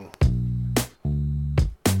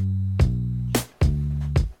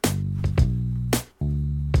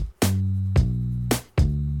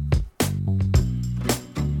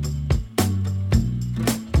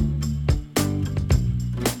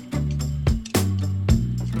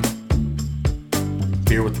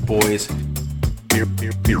Beer with the boys. Beer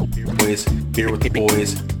boys. Beer with the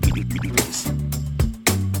boys.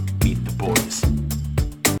 Meet the boys.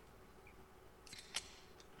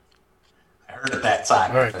 I heard it that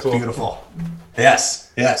time. All right, That's cool. Beautiful.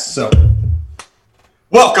 Yes. So,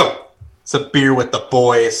 welcome to Beer with the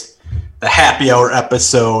Boys, the happy hour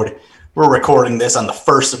episode. We're recording this on the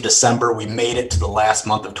 1st of December. We made it to the last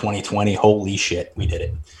month of 2020. Holy shit, we did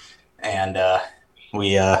it. And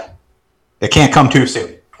it can't come too soon.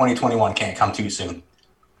 2021 can't come too soon.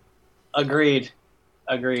 Agreed.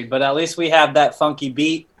 But at least we have that funky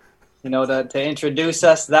beat, to introduce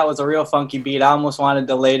us. That was a real funky beat. I almost wanted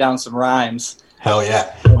to lay down some rhymes. Hell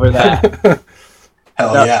yeah. Over that.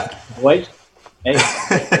 Hell yeah. Wait. Hey.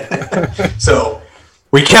 So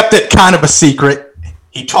we kept it kind of a secret.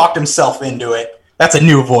 He talked himself into it. That's a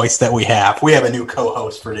new voice that we have. We have a new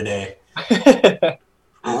co-host for today.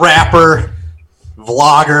 Rapper,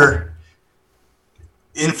 vlogger,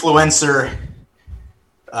 influencer,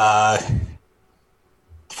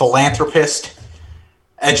 philanthropist,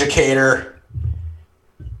 educator,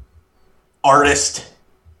 artist,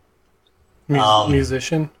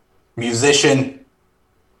 musician,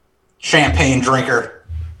 champagne drinker,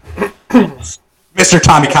 Mr.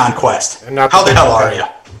 Tommy Conquest. How the hell are you?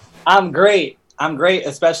 I'm great,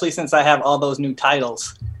 especially since I have all those new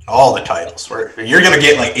titles. All the titles. You're going to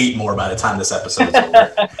get like 8 more by the time this episode's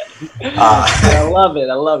over. I love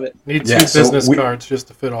it. Need two business cards just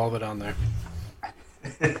to fit all of it on there.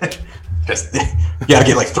 Just you gotta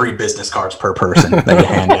get like 3 business cards per person that you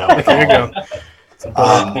hand out. There you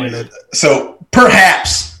go. So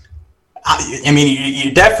perhaps, I mean,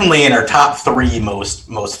 you're definitely in our top 3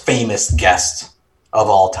 most famous guests of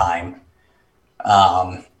all time.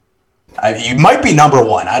 You might be number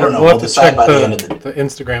 1. I don't know. We'll decide by the end of the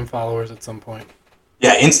Instagram followers at some point.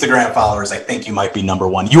 Yeah, Instagram followers. I think you might be number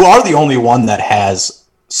 1. You are the only one that has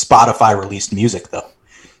Spotify released music, though.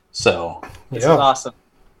 So this is awesome.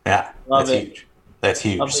 Yeah, Love that's it. huge. That's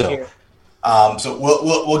huge. Love So, so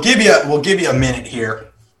we'll give you a minute here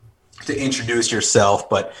to introduce yourself.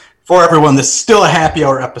 But for everyone, this is still a happy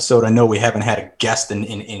hour episode. I know we haven't had a guest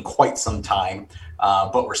in quite some time,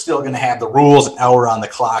 but we're still going to have the rules, an hour on the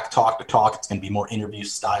clock, talk to talk. It's going to be more interview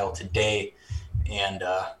style today, and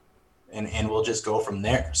we'll just go from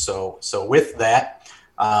there. So with that,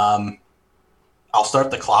 I'll start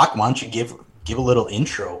the clock. Why don't you give a little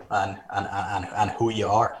intro on who you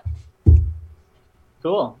are.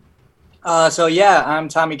 Cool. I'm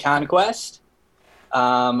Tommy Conquest,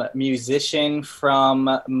 musician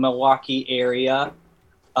from Milwaukee area.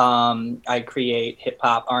 I create hip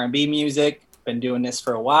hop R&B music. Been doing this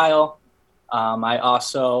for a while. I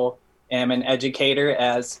also am an educator,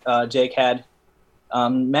 as Jake had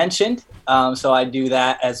mentioned. So I do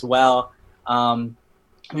that as well.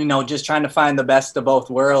 Just trying to find the best of both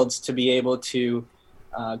worlds to be able to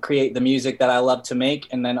create the music that I love to make,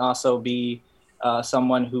 and then also be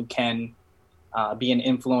someone who can be an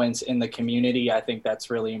influence in the community. I think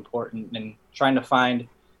that's really important, and trying to find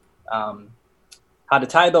how to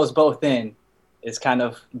tie those both in is kind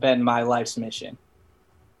of been my life's mission.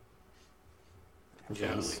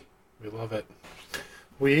 Yes, we love it.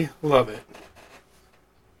 We love it.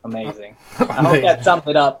 Amazing. I hope that summed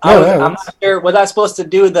it up. No, I'm not sure. Was I supposed to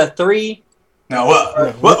do the 3? No,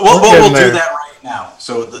 we'll do that right now.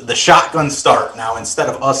 So the shotgun start. Now, instead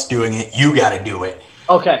of us doing it, you got to do it.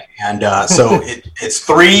 Okay. And so it's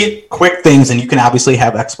 3 quick things, and you can obviously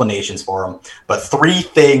have explanations for them. But 3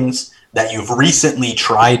 things that you've recently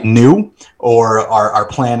tried new or are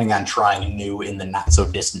planning on trying new in the not so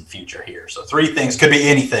distant future here. So 3 things, could be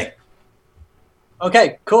anything.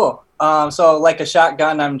 Okay, cool. So like a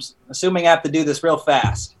shotgun, I'm assuming I have to do this real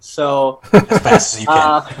fast. So as fast as you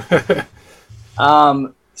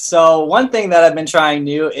can. So one thing that I've been trying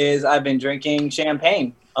new is I've been drinking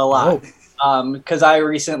champagne a lot. Because I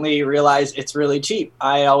recently realized it's really cheap.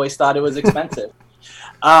 I always thought it was expensive.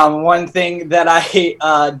 One thing that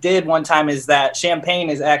I did one time is that champagne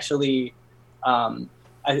is actually,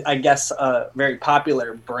 I guess, a very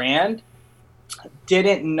popular brand.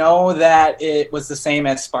 Didn't know that it was the same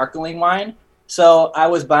as sparkling wine. So I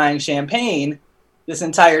was buying champagne this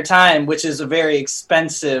entire time, which is a very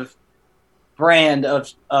expensive brand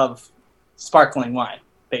of sparkling wine,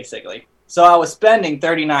 basically. So I was spending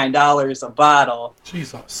 $39 a bottle.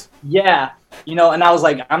 Jesus. Yeah. And I was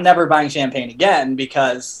like, I'm never buying champagne again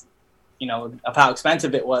because, of how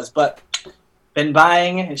expensive it was. But been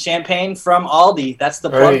buying champagne from Aldi. That's the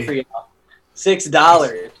plug for you.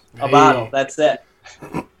 $6 a bottle. That's it.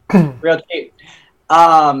 Real cheap.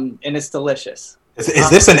 And it's delicious. Is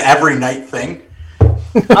this an every night thing?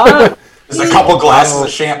 There's a couple glasses of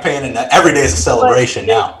champagne, and every day is a celebration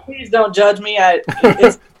now. Please don't judge me.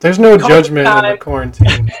 There's no judgment in the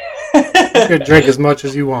quarantine. You can drink as much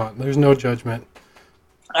as you want. There's no judgment.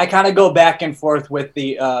 I kind of go back and forth with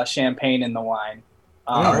the champagne and the wine.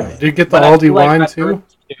 All right. Do you get the Aldi wine too?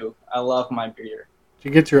 I love my beer. Do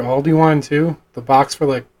you get your Aldi wine too? The box for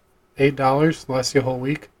like $8 lasts you a whole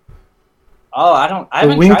week. Oh, I don't. I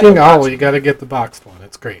the Winking Owl, you got to get the boxed one.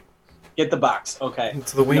 It's great. Get the box, okay.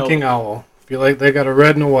 It's the Winking Owl. If you like, they got a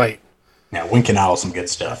red and a white. Yeah, Winking Owl, some good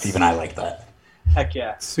stuff. Even I like that. Heck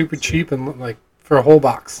yeah. It's super cheap and like for a whole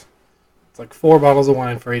box. It's like 4 bottles of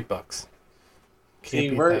wine for $8.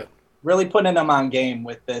 Can't beat we're that. really putting them on game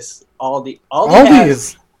with this. Aldi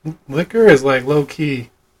liquor is like low key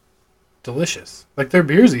delicious. Like their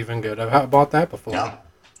beer's even good. I've bought that before.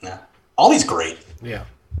 Yeah. Aldi's great. Yeah.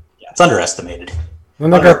 It's underestimated.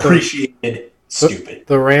 Then they got Underappreciated. Stupid.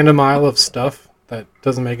 The random aisle of stuff that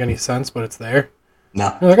doesn't make any sense, but it's there.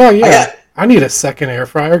 No. You're like, oh yeah, I need a second air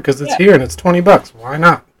fryer because it's here and it's $20. Why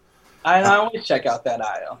not? I always check out that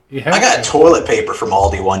aisle. I got toilet paper from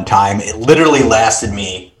Aldi one time. It literally lasted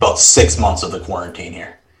me about 6 months of the quarantine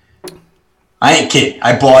here. I ain't kidding.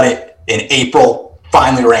 I bought it in April.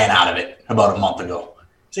 Finally ran out of it about a month ago.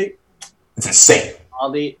 See, it's insane.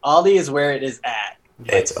 Aldi is where it is at.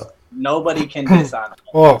 Nobody can diss on it.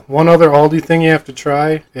 Oh, one other Aldi thing you have to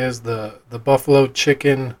try is the buffalo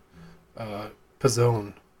chicken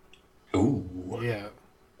pizzone. Ooh. Yeah.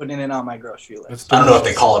 Putting it on my grocery list. I don't know if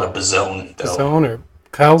they call it a pizzone, though. Pizzone or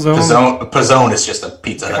calzone? Pizzone is just a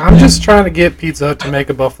Pizza Hut. I'm just trying to get Pizza Hut to make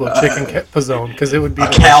a buffalo chicken pizzone because it would be a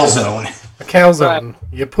calzone. A calzone.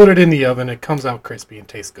 Right. You put it in the oven, it comes out crispy and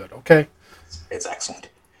tastes good, okay? It's excellent.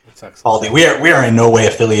 Aldi, we are in no way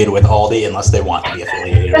affiliated with Aldi unless they want to be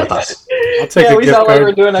affiliated with us. I'll take a we gift felt card.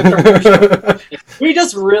 like we're doing a commercial. We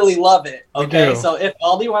just really love it. Okay, so if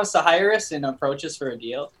Aldi wants to hire us and approach us for a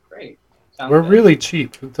deal, great. We're really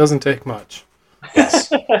cheap. It doesn't take much.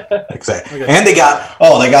 Yes, exactly. Okay. And they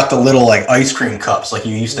got the little like ice cream cups like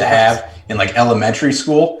you used to have in like elementary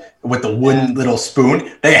school with the wooden little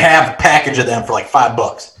spoon. They have a package of them for like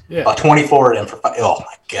 $5. Yeah. About 24 of them for $5. Oh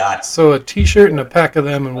my god. So a t-shirt and a pack of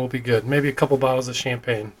them and we'll be good. Maybe a couple bottles of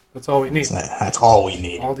champagne. That's all we need. That's all we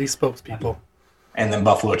need. All these spokespeople. And then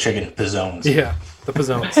buffalo chicken pizzones. Yeah, the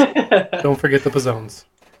pizzones. Don't forget the pizzones.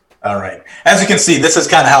 All right. As you can see, this is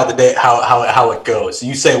kind of how the day how it goes.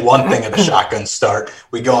 You say one thing at the shotgun start,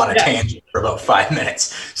 we go on a tangent for about 5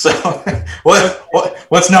 minutes. So,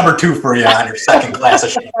 what's number 2 for you on your second glass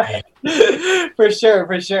of champagne? For sure.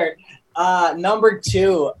 Number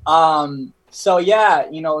 2. So yeah,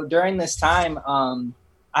 during this time,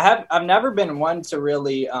 I've never been one to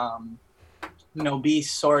really, be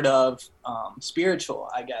sort of spiritual,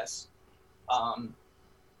 I guess.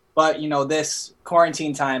 But, this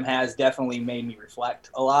quarantine time has definitely made me reflect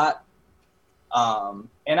a lot.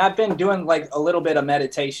 And I've been doing like a little bit of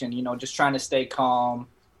meditation, just trying to stay calm,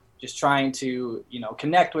 just trying to,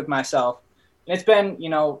 connect with myself. And it's been,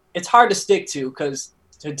 it's hard to stick to because,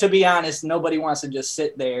 to be honest, nobody wants to just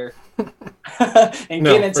sit there and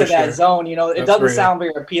get into that zone. It doesn't sound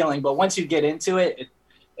very appealing, but once you get into it,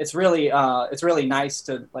 it's really nice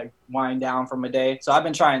to like wind down from a day. So I've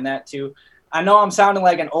been trying that too. I know I'm sounding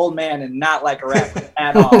like an old man and not like a rapper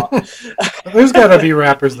at all. There's got to be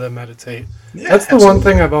rappers that meditate. Yeah, that's the one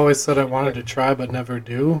thing I've always said I wanted to try but never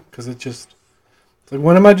do because it's like,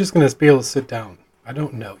 when am I just going to be able to sit down? I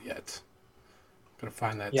don't know yet. I'm going to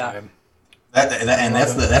find that time.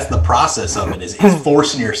 That's the process of it is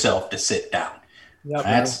forcing yourself to sit down. Yep.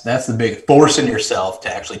 That's the big forcing yourself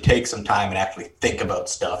to actually take some time and actually think about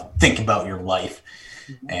stuff, think about your life.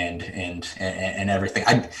 And everything.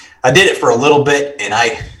 I did it for a little bit, and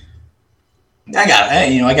I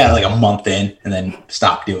got like a month in, and then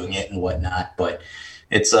stopped doing it and whatnot. But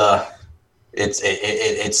it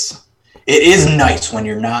is nice when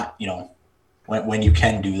you're not, when you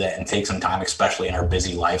can do that and take some time, especially in our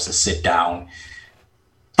busy lives, to sit down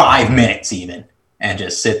 5 minutes even and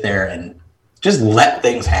just sit there and just let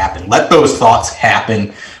things happen, let those thoughts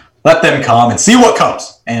happen. Let them come and see what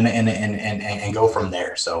comes, and go from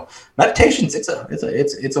there. So meditations, it's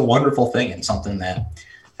a wonderful thing and something that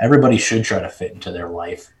everybody should try to fit into their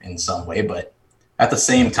life in some way. But at the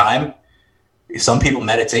same time, some people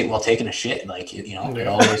meditate while taking a shit. Like it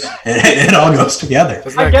all goes together.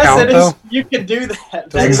 I guess you can do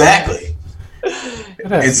that. Exactly.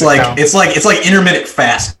 It's like intermittent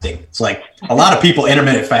fasting. It's like a lot of people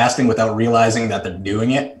intermittent fasting without realizing that they're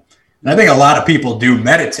doing it. And I think a lot of people do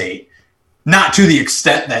meditate, not to the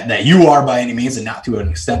extent that you are by any means, and not to an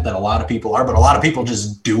extent that a lot of people are, but a lot of people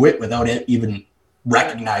just do it without it even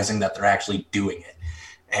recognizing that they're actually doing it.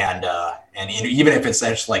 and even if it's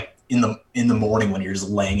just like in the morning when you're just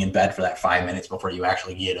laying in bed for that 5 minutes before you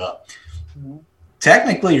actually get up,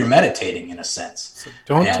 technically you're meditating in a sense. So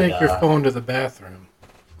don't take your phone to the bathroom.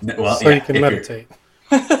 Well, so you can meditate.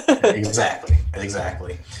 Exactly.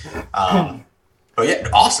 But yeah,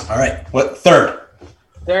 awesome. All right, what third?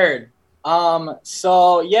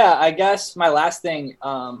 So yeah, I guess my last thing.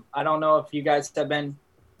 I don't know if you guys have been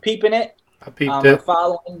peeping it. I peeped it.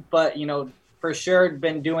 Following, but for sure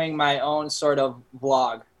been doing my own sort of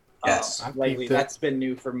vlog. Yes. Lately. That's been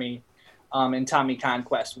new for me in Tommy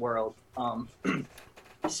Conquest world.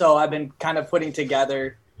 So I've been kind of putting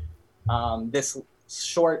together this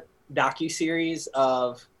short docu-series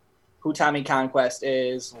of who Tommy Conquest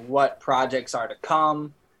is, what projects are to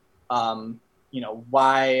come,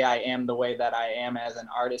 why I am the way that I am as an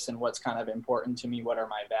artist and what's kind of important to me, what are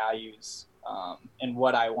my values, and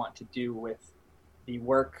what I want to do with the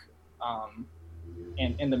work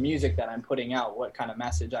and the music that I'm putting out, what kind of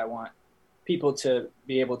message I want people to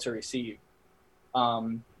be able to receive.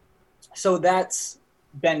 So that's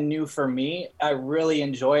been new for me. I really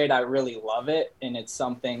enjoy it. I really love it. And it's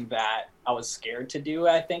something that I was scared to do,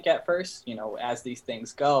 I think, at first. As these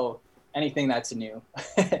things go, anything that's new,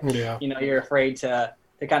 yeah. You're afraid to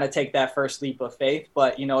kind of take that first leap of faith.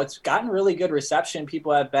 But, it's gotten really good reception.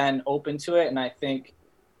 People have been open to it. And I think,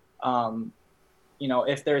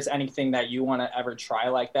 if there's anything that you want to ever try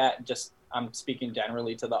like that, I'm speaking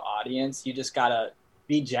generally to the audience, you just got to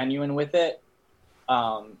be genuine with it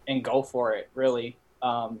and go for it, really.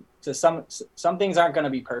 So some things aren't going to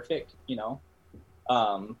be perfect,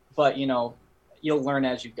 but you'll learn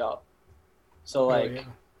as you go. So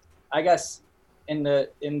I guess in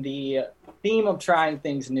the theme of trying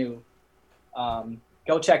things new,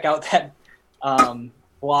 go check out that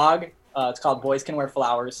blog. It's called Boys Can Wear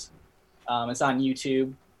Flowers. It's on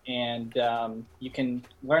YouTube, and you can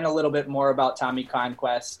learn a little bit more about Tommy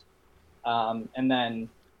Conquest, and then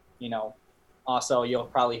also you'll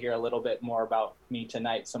probably hear a little bit more about me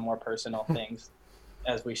tonight, some more personal things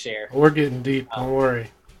as we share. We're getting deep, don't worry.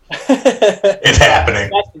 It's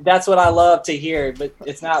happening. That's what I love to hear, but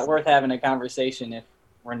it's not worth having a conversation if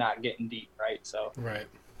we're not getting deep, right? So right.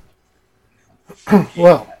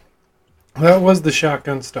 Well, that was the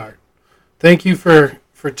shotgun start. Thank you for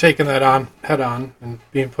taking that on head on and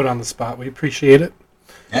being put on the spot. We appreciate it.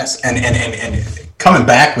 Yes, and coming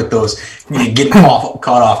back with those, getting caught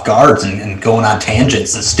off guards and going on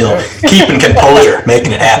tangents and still keeping composure,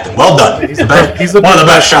 making it happen. Well done. He's one of the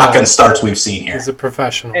best shotgun starts we've seen here. He's a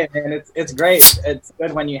professional. Hey, man, it's great. It's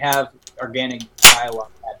good when you have organic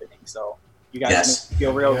dialogue happening. So you guys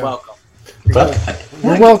feel real welcome. But,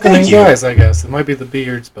 we're welcoming guys, I guess. It might be the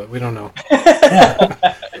beards, but we don't know.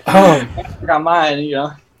 Got mine,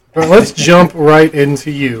 But let's jump right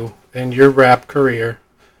into you and your rap career.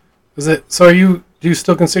 So do you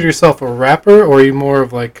still consider yourself a rapper, or are you more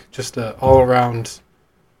of like just an all-around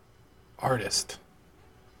artist?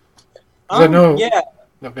 I know. Yeah.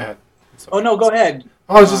 No, go ahead. Oh no, go ahead.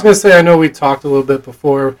 I was just gonna say, I know we talked a little bit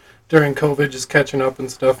before during COVID, just catching up and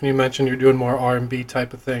stuff, and you mentioned you're doing more R&B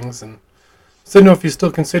type of things, and so I don't know if you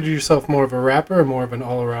still consider yourself more of a rapper or more of an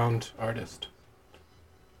all-around artist.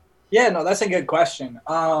 Yeah, no, that's a good question.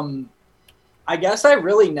 I guess I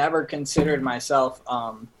really never considered myself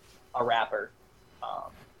a rapper,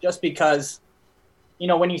 just because,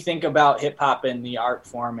 when you think about hip hop and the art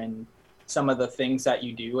form and some of the things that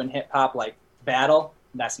you do in hip hop, like battle,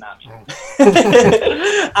 that's not me.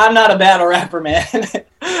 I'm not a battle rapper, man.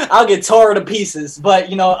 I'll get tore to pieces, but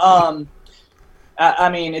I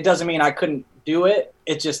mean, it doesn't mean I couldn't do it.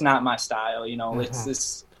 It's just not my style. It's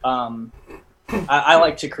this. I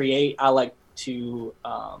like to create. I like to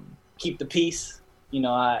keep the peace. You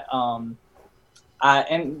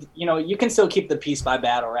can still keep the peace by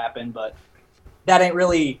battle rapping, but that ain't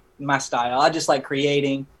really my style. I just like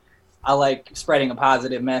creating. I like spreading a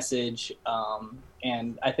positive message,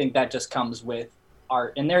 and I think that just comes with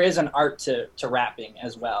art. And there is an art to rapping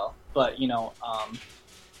as well. But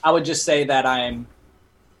I would just say that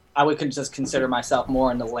I would just consider myself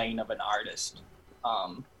more in the lane of an artist,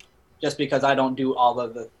 just because I don't do all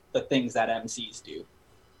of the things that MCs do.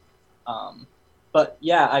 But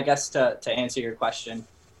yeah, I guess to answer your question,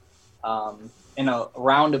 in a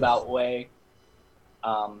roundabout way,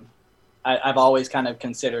 I've always kind of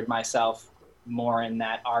considered myself more in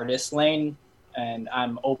that artist lane, and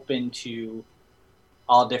I'm open to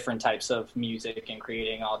all different types of music and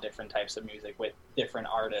creating all different types of music with different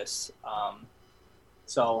artists.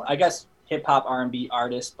 So I guess hip hop, R&B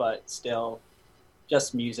artist, but still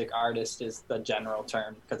just music artist is the general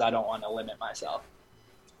term, because I don't want to limit myself.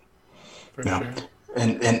 For sure.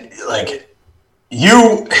 And like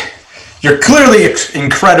you're clearly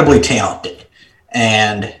incredibly talented,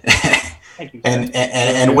 and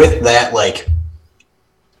and with that, like,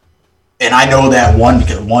 and I know that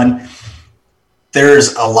because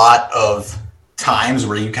there's a lot of times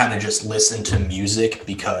where you kind of just listen to music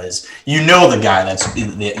because you know the guy that's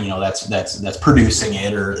producing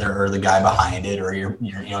it, or the guy behind it, or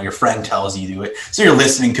your friend tells you to do it, so you're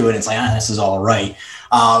listening to it and it's like, this is all right,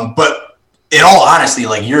 but in all honesty,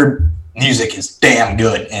 like, your music is damn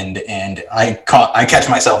good, and I catch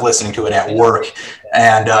myself listening to it at work,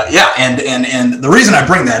 and and the reason I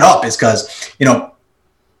bring that up is because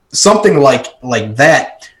something like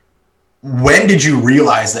that. When did you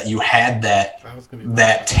realize that you had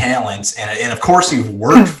that talent, and of course you've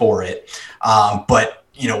worked for it, but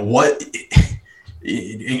what,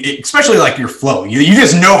 especially like your flow, you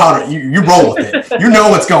just know how to you roll with it,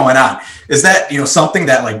 what's going on. Is that something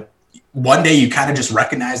that, like, one day you kind of just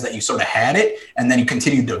recognized that you sort of had it and then you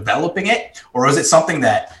continued developing it, or was it something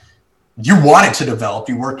that you wanted to develop,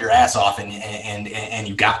 you worked your ass off and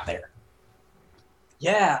you got there?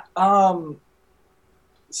 Yeah.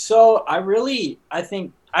 So I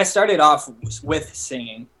think I started off with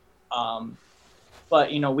singing, but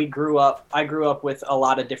I grew up with a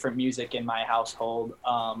lot of different music in my household,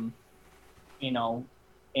 and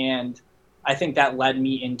I think that led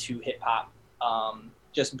me into hip hop.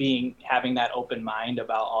 Just having that open mind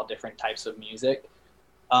about all different types of music.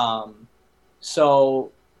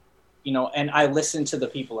 So, and I listened to the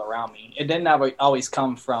people around me. It didn't always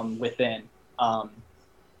come from within.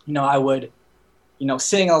 I would,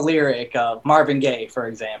 sing a lyric of Marvin Gaye, for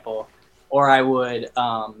example, or I would,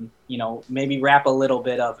 maybe rap a little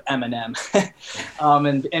bit of Eminem.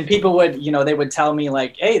 And people would, they would tell me,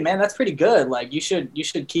 like, hey man, that's pretty good. Like, you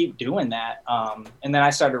should keep doing that. And then I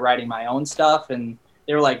started writing my own stuff, and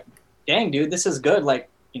they were like, dang dude, this is good. Like,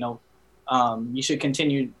 you should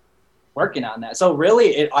continue working on that. So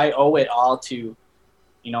really I owe it all to,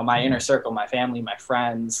 my inner circle, my family, my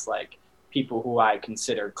friends, like people who I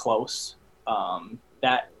consider close.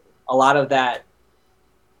 That a lot of that,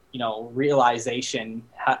 realization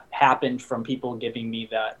happened from people giving me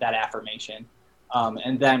that affirmation.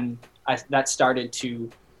 And then that started to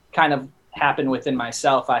kind of happen within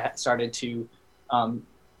myself. I started to,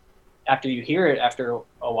 after you hear it after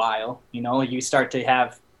a while, you start to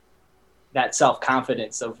have that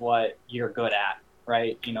self-confidence of what you're good at,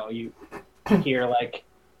 right? You hear like,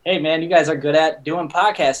 hey man, you guys are good at doing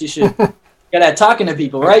podcasts. You should good at talking to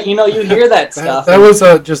people, right? You hear that stuff. That was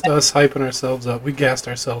just us hyping ourselves up. We gassed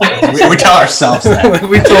ourselves up. we tell ourselves that.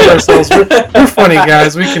 We told ourselves, we're funny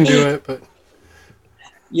guys. We can do it. But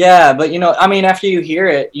yeah, but after you hear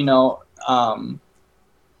it,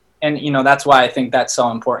 and that's why I think that's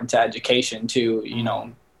so important to education too.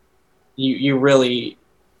 You really,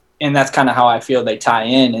 and that's kind of how I feel they tie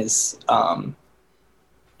in, is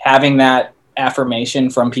having that affirmation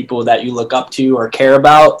from people that you look up to or care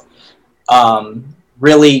about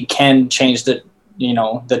really can change the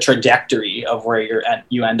trajectory of where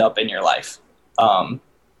you end up in your life.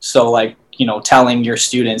 So like, telling your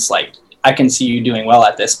students, like, I can see you doing well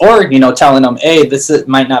at this, or, telling them, hey,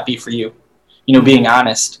 might not be for you, being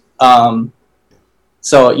honest. So,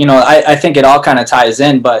 I think it all kind of ties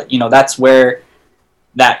in, but, that's where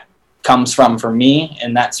that comes from for me.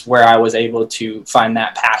 And that's where I was able to find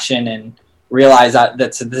that passion and realize that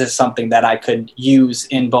this is something that I could use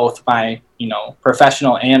in both my,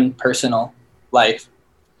 professional and personal life.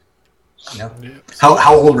 Yeah.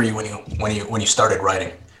 How old were you when you started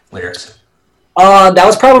writing lyrics? That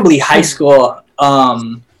was probably high school.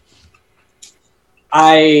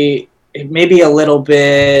 I maybe a little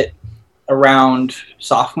bit around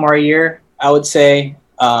sophomore year, I would say.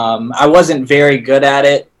 I wasn't very good at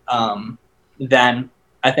it then.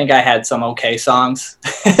 I think I had some okay songs.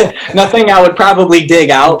 Nothing I would probably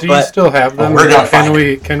dig out. Do you still have them? Can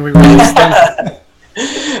we release them?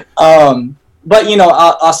 But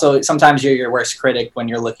also sometimes you're your worst critic when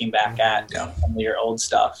you're looking back at some of your old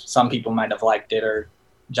stuff. Some people might have liked it or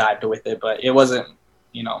jived with it, but it wasn't.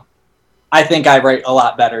 I think I write a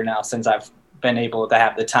lot better now since I've been able to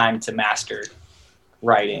have the time to master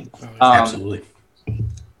writing. Absolutely.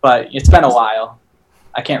 But it's been a while.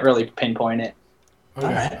 I can't really pinpoint it. Okay.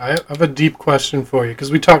 Right. I have a deep question for you,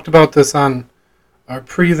 because we talked about this on our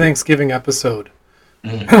pre-Thanksgiving episode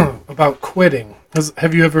about quitting.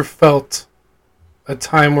 Have you ever felt a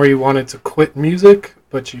time where you wanted to quit music,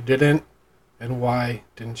 but you didn't? And why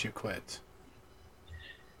didn't you quit?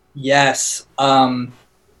 Yes.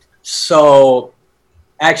 So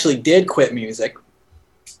I actually did quit music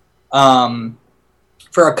for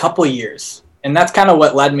a couple years. And that's kind of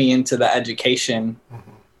what led me into the education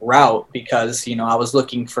route because, I was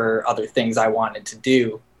looking for other things I wanted to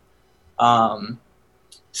do.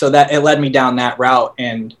 So that it led me down that route,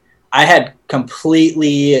 and I had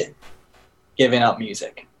completely given up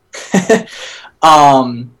music.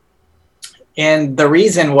 And the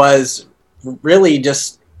reason was really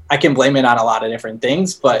just, I can blame it on a lot of different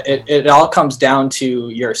things, but it all comes down to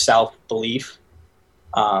your self-belief.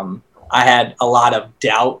 I had a lot of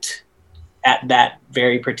doubt at that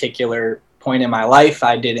very particular point in my life.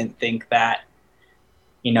 I didn't think that,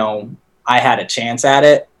 I had a chance at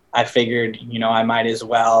it. I figured, I might as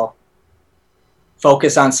well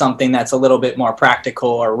focus on something that's a little bit more practical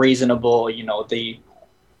or reasonable,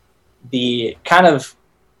 the kind of,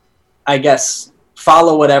 I guess,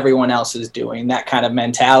 follow what everyone else is doing, that kind of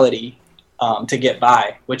mentality to get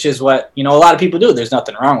by, which is what, a lot of people do. There's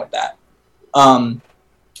nothing wrong with that.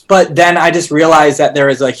 But then I just realized that there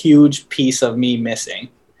is a huge piece of me missing.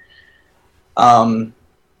 And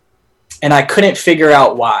I couldn't figure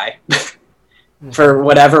out why. For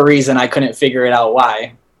whatever reason, I couldn't figure it out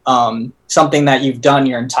why. Something that you've done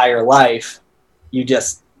your entire life, you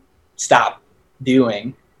just stop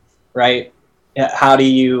doing, right? How do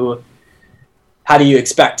you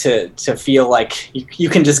expect to feel like you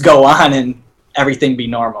can just go on and everything be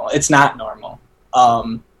normal? It's not normal.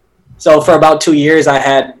 So for about 2 years, I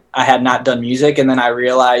had not done music, and then I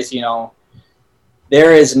realized,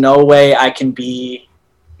 there is no way I can be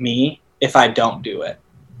me if I don't do it.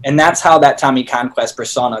 And that's how that Tommy Conquest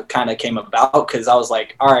persona kind of came about, because I was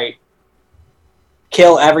like, all right,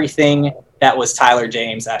 kill everything that was Tyler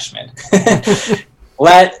James Eschman.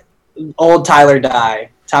 Let old Tyler die.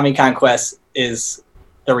 Tommy Conquest is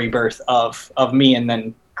the rebirth of me, and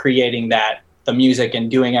then creating the music and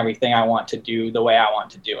doing everything I want to do the way I want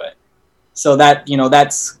to do it. So that,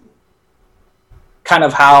 that's kind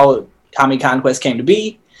of how Tommy Conquest came to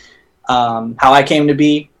be, how I came to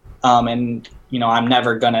be. And, I'm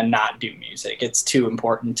never going to not do music. It's too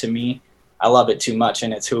important to me. I love it too much,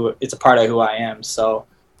 and it's a part of who I am. So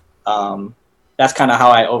that's kind of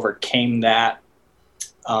how I overcame that,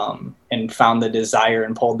 and found the desire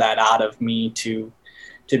and pulled that out of me to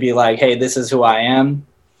be like, hey, this is who I am.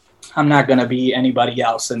 I'm not going to be anybody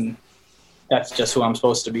else, and that's just who I'm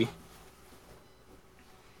supposed to be.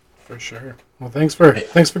 For sure. Well, thanks for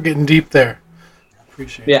getting deep there.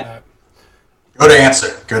 Appreciate that. Good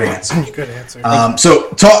answer. Good answer. So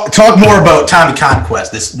talk more about Tommy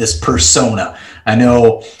Conquest, this persona. I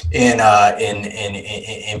know in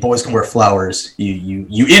Boys Can Wear Flowers,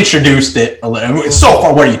 you introduced it. So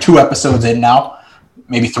far, what are you, 2 episodes in now?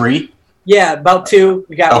 Maybe 3? Yeah, about 2.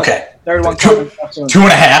 We got third one coming.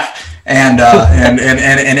 2.5.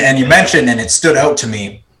 And you mentioned, and it stood out to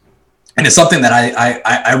me, and it's something that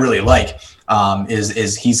I really like.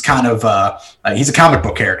 Is he's kind of he's a comic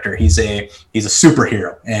book character. He's a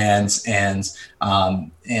superhero, and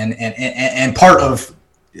part of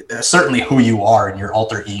certainly who you are and your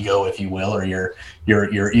alter ego, if you will, or your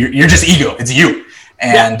just ego. It's you,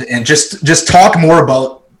 and just talk more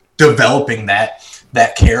about developing that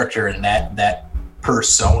character and that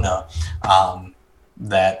persona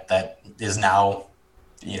that is now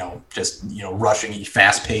rushing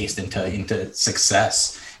fast paced into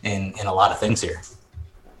success in a lot of things here.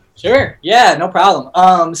 Sure. Yeah, no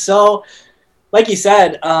problem. So like you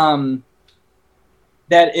said, that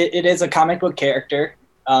it is a comic book character.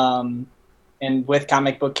 And with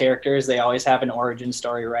comic book characters, they always have an origin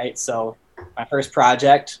story, right? So my first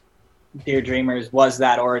project, Dear Dreamers, was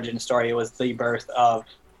that origin story. It was the birth of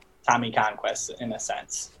Tommy Conquest in a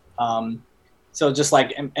sense. So just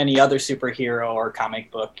like any other superhero or comic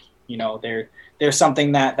book, there's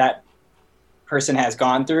something that person has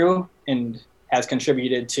gone through and has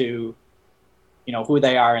contributed to, who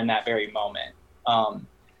they are in that very moment.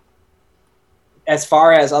 As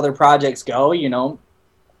far as other projects go,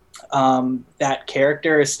 that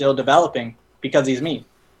character is still developing because he's me.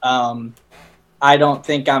 I don't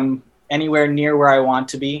think I'm anywhere near where I want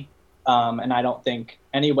to be. And I don't think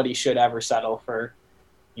anybody should ever settle for,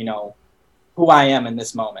 who I am in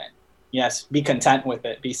this moment. Yes, be content with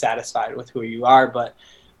it, be satisfied with who you are, but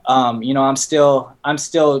I'm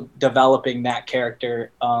still developing that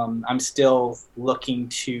character. I'm still looking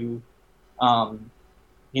to,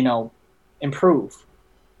 improve,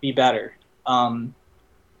 be better. And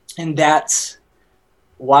that's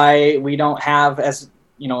why we don't have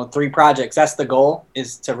 3 projects. That's the goal,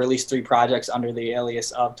 is to release 3 projects under the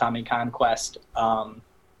alias of Tommy Conquest.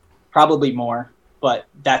 Probably more, but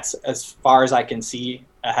that's as far as I can see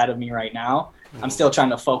ahead of me right now. I'm still trying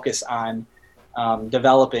to focus on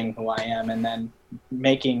developing who I am, and then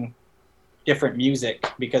making different music,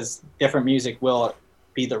 because different music will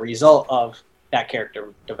be the result of that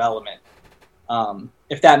character development.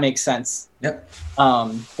 If that makes sense. Yep.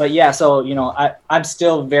 But yeah, so, I'm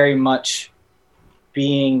still very much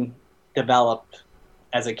being developed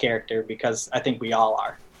as a character because I think we all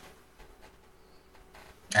are.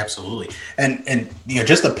 Absolutely. And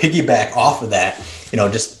just to piggyback off of that,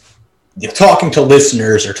 just talking to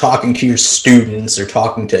listeners or talking to your students or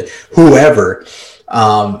talking to whoever,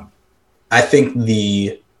 I think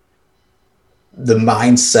the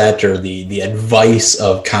mindset or the advice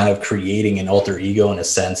of kind of creating an alter ego in a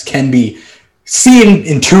sense can be seen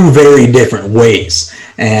in two very different ways,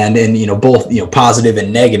 and both positive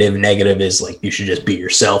and negative. Negative is like you should just be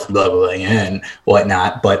yourself, blah blah blah, and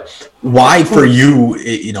whatnot. But why for you,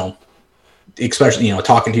 especially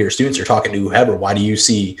talking to your students or talking to whoever, why do you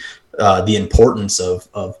see the importance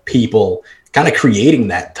of people kind of creating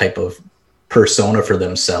that type of persona for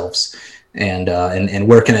themselves, and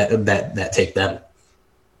where can that take them?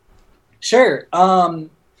 Sure.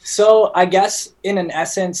 So I guess in an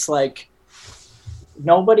essence, like,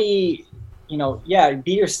 nobody, be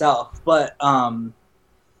yourself, but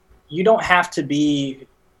you don't have to be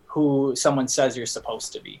who someone says you're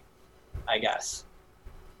supposed to be, I guess.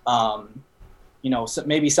 So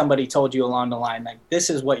maybe somebody told you along the line, like, this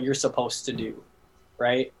is what you're supposed to do,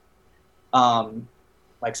 right?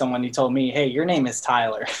 Like someone who told me, hey, your name is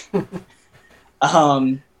Tyler.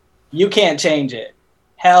 You can't change it.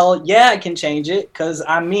 Hell yeah, I can change it because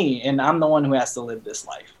I'm me and I'm the one who has to live this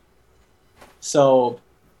life. So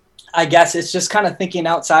I guess it's just kind of thinking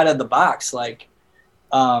outside of the box. Like,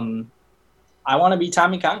 I want to be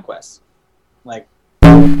Tommy Conquest. Like,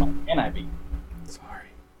 what can I be? Sorry.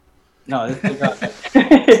 No, I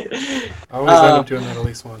always end up doing that at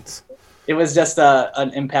least once. It was just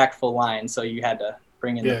an impactful line, so you had to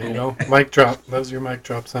bring in the mic drop. That was your mic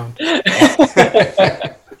drop sound.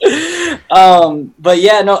 But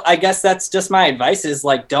yeah, no, I guess that's just my advice is,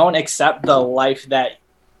 like, don't accept the life that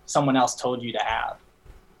someone else told you to have.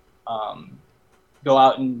 Go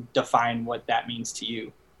out and define what that means to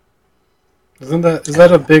you. Is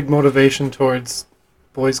that a big motivation towards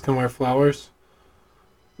boys can wear flowers?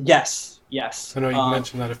 Yes. I know you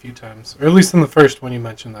mentioned that a few times, or at least in the first one you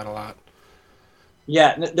mentioned that a lot.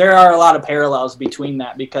 Yeah, there are a lot of parallels between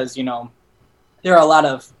that because, there are a lot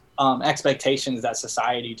of expectations that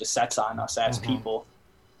society just sets on us as people.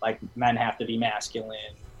 Like, men have to be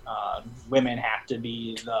masculine, women have to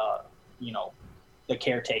be the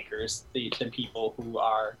caretakers, the people who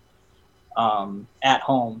are at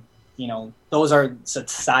home. Those are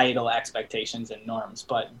societal expectations and norms,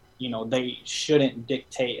 but they shouldn't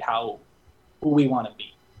dictate who we want to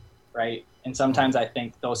be, right? And sometimes I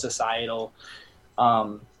think those societal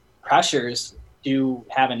pressures do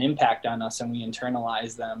have an impact on us and we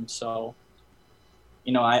internalize them. So,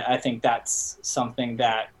 I think that's something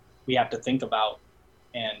that we have to think about,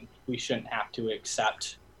 and we shouldn't have to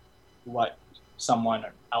accept what someone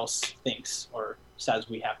else thinks or says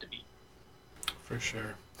we have to be. For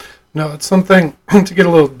sure. No, it's something to get a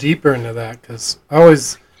little deeper into that, because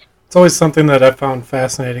it's always something that I found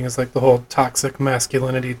fascinating is like the whole toxic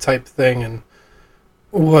masculinity type thing and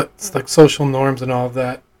what's like social norms and all of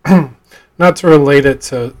that. Not to relate it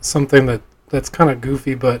to something that's kind of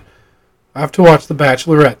goofy, but I have to watch The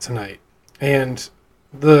Bachelorette tonight, and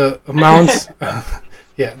the amount,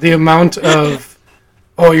 the amount of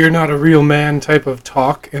 "oh, you're not a real man" type of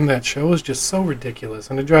talk in that show is just so ridiculous,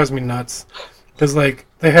 and it drives me nuts. Because like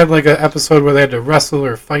they had like an episode where they had to wrestle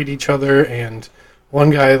or fight each other, and one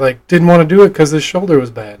guy like didn't want to do it because his shoulder was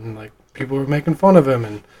bad, and like people were making fun of him,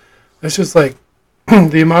 and it's just like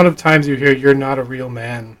the amount of times you hear "you're not a real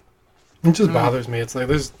man," it just bothers me. It's like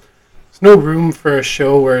there's no room for a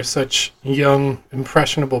show where such young,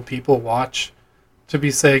 impressionable people watch to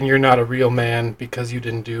be saying you're not a real man because you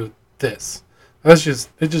didn't do this. It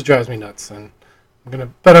just drives me nuts, and I'm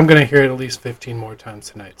gonna hear it at least 15 more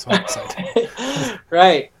times tonight. So I'm excited.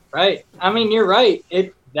 Right. I mean, you're right.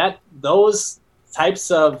 Those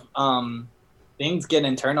types of things get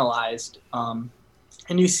internalized,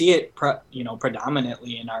 and you see it,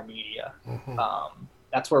 predominantly in our media.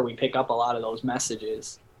 That's where we pick up a lot of those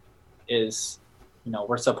messages. Is,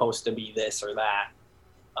 we're supposed to be this or that.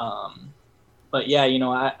 But yeah,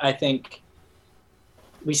 I think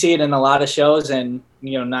we see it in a lot of shows, and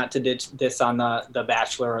not to ditch this on the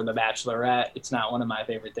Bachelor or the Bachelorette. It's not one of my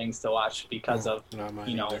favorite things to watch because of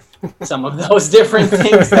some of those different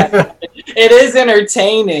things. It is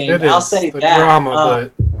entertaining. I'll say the that.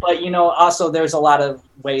 Drama, but also there's a lot of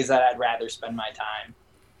ways that I'd rather spend my time.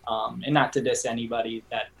 And not to diss anybody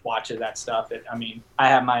that watches that stuff. I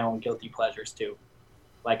have my own guilty pleasures too.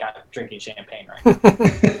 like I'm drinking champagne right now.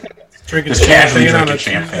 Drinking Just casually champagne on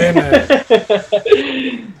drinking a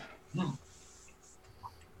Tuesday night.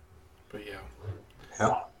 But yeah.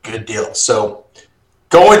 Yeah, good deal. So,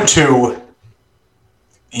 going to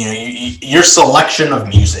your selection of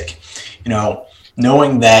music,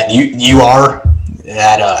 knowing that you are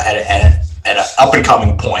at an up and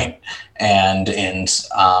coming point, and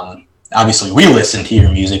obviously we listen to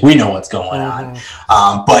your music, we know what's going on.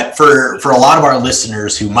 But for a lot of our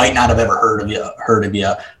listeners who might not have ever heard of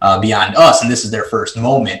you beyond us, and this is their first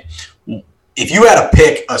moment, if you had to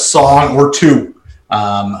pick a song or two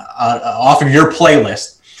off of your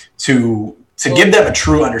playlist to give them a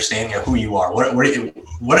true understanding of who you are, what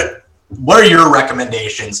are your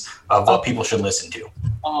recommendations of what people should listen to?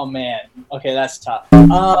 Oh man, okay, that's tough.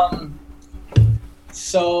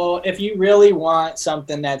 So if you really want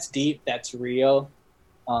something that's deep, that's real,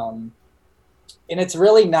 and it's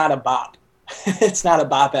really not a bop. It's not a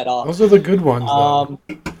bop at all. Those are the good ones, though.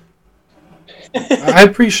 I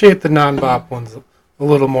appreciate the non-bop ones a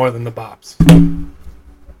little more than the bops.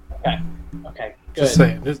 Okay, good. Just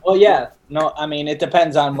saying. Well, yeah. No, I mean, it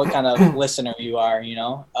depends on what kind of listener you are,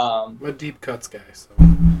 I'm a deep cuts guy, so.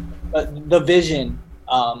 But the Vision,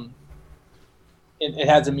 it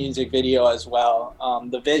has a music video as well.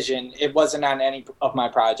 The Vision, it wasn't on any of my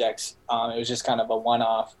projects. It was just kind of a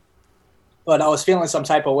one-off. But I was feeling some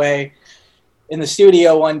type of way in the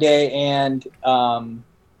studio one day, and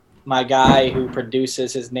my guy who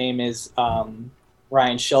produces, his name is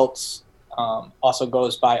Ryan Schultz, also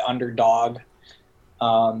goes by Underdog.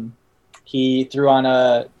 He threw on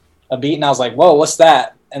a beat, and I was like, whoa, what's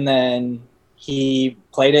that? And then he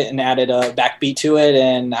played it and added a backbeat to it,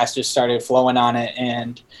 and I just started flowing on it.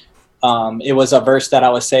 And it was a verse that I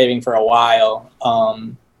was saving for a while.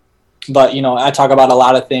 But, I talk about a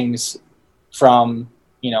lot of things from,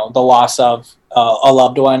 the loss of a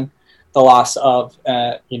loved one, the loss of,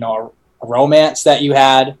 a romance that you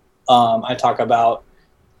had. I talk about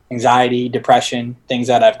anxiety, depression, things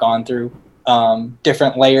that I've gone through,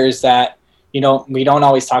 different layers that, we don't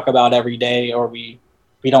always talk about every day, or we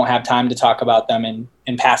don't have time to talk about them in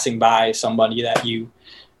passing by somebody that you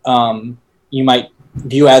might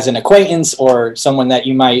view as an acquaintance, or someone that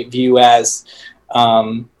you might view as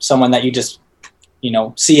someone that you just,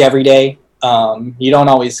 see every day. You don't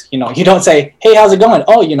always, you don't say, hey, how's it going?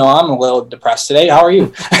 Oh, I'm a little depressed today. How are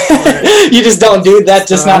you? You just don't do that.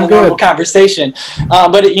 Just not a normal conversation.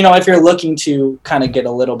 But, if you're looking to kind of get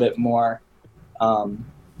a little bit more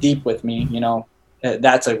deep with me,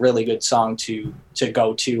 that's a really good song to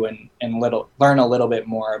go to and learn a little bit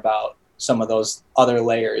more about some of those other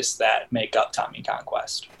layers that make up Tommy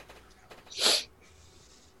Conquest.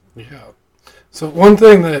 Yeah. So one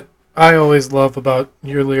thing that I always love about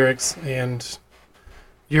your lyrics and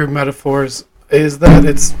your metaphors is that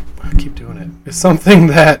it's something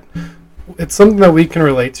that we can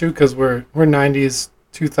relate to, because we're 90s,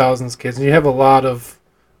 2000s kids, and you have a lot of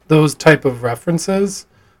those type of references.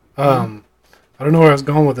 I don't know where I was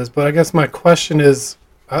going with this, but I guess my question is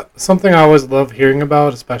something I always love hearing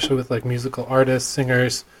about, especially with like musical artists,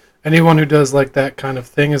 singers, anyone who does like that kind of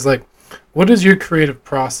thing, is like, what is your creative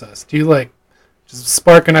process? Do you like just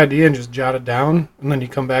spark an idea and just jot it down, and then you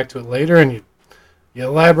come back to it later and you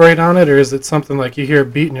elaborate on it, or is it something like you hear a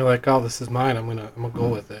beat and you're like, oh, this is mine, I'm gonna go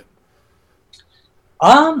with it?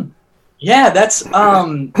 Yeah, that's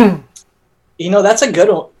that's a good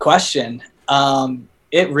question.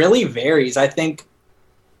 It really varies. I think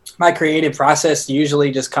my creative process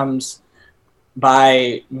usually just comes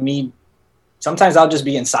by me. Sometimes I'll just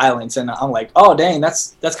be in silence and I'm like, oh, dang,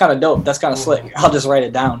 that's kind of dope. That's kind of slick. I'll just write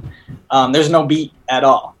it down. There's no beat at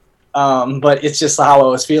all. But it's just how I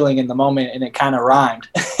was feeling in the moment, and it kind of rhymed.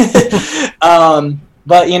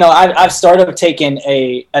 But, I've started taking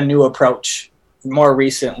a new approach more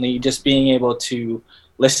recently, just being able to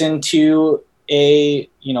listen to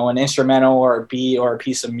an instrumental or a beat or a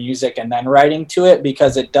piece of music and then writing to it,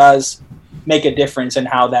 because it does make a difference in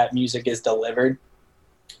how that music is delivered.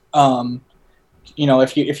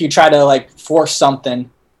 If you try to like force something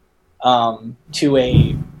to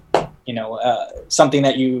a something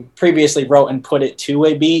that you previously wrote and put it to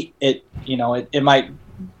a beat, it might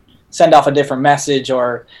send off a different message,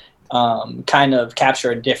 or kind of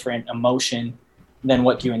capture a different emotion than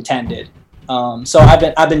what you intended. So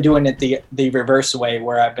I've been doing it the reverse way,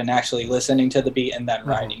 where I've been actually listening to the beat and then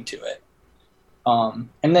writing to it.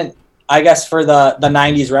 And then I guess for the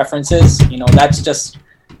 90s references,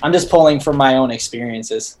 I'm just pulling from my own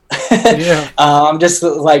experiences. Yeah. I'm just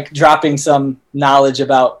like dropping some knowledge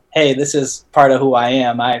about, hey, this is part of who I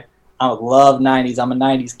am. I love 90s. I'm a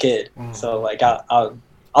 90s kid. So like I'll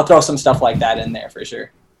I'll throw some stuff like that in there for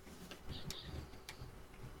sure.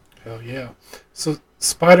 Hell yeah! So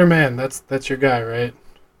Spider-Man, that's your guy, right?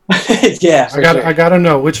 Yeah, I gotta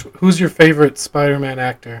know who's your favorite Spider-Man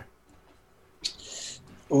actor?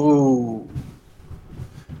 Ooh,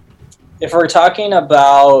 if we're talking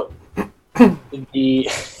about the,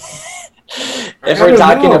 if we're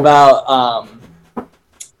talking about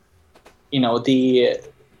the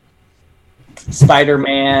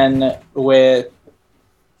Spider-Man with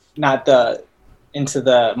not the into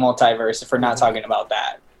the multiverse, if we're not talking about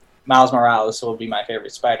that, Miles Morales will be my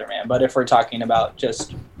favorite Spider-Man. But if we're talking about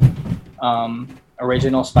just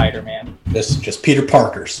original Spider-Man, just Peter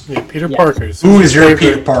Parker's. Yeah, Peter Parker's. Who is your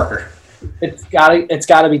Peter Parker? It's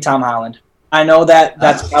gotta be Tom Holland. I know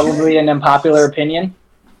that's probably an unpopular opinion.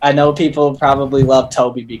 I know people probably love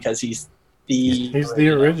Toby because he's the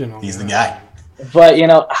original. He's the guy. But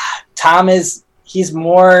Tom he's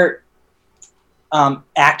more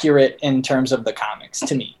accurate in terms of the comics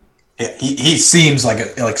to me. Yeah, he seems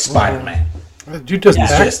like Spider-Man. Dude does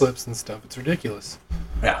backflips and stuff. It's ridiculous.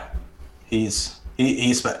 Yeah, he's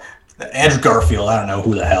Andrew Garfield. I don't know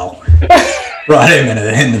who the hell brought him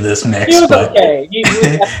into this mix. He was but okay.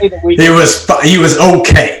 he was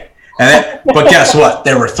okay. But guess what?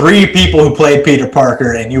 There were 3 people who played Peter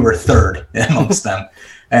Parker, and you were third amongst them.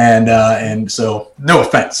 And so, no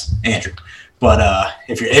offense, Andrew, but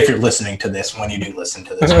if you're listening to this, when you do listen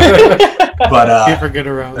to this, but you ever get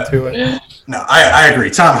around to it. No, I agree.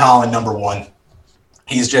 Tom Holland, number 1.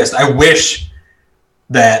 He's just. I wish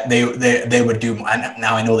that they would do.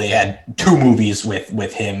 Now I know they had 2 movies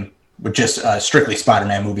with him, with just strictly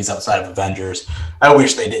Spider-Man movies outside of Avengers. I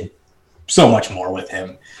wish they did so much more with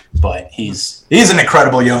him. But he's an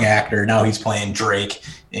incredible young actor. Now he's playing Drake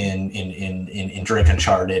in Drake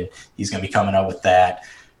Uncharted. He's going to be coming out with that.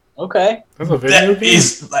 Okay. That's a video game?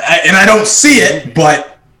 And I don't see it,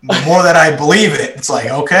 but the more that I believe it, it's like,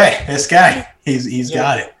 okay, this guy, he's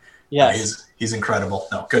got it. Yeah, he's incredible.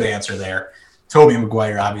 No, good answer there. Tobey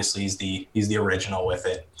Maguire, obviously, he's the original with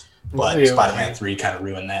it. But Spider-Man 3 kind of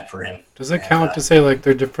ruined that for him. Does it count to say like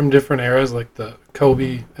they're from different eras, like the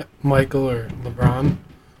Kobe, Michael, or LeBron?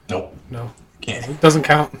 Nope. No. Can't. It doesn't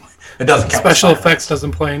count. It doesn't count. Special effects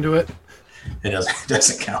doesn't play into it. It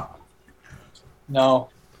doesn't count. No,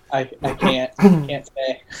 I can't. Can't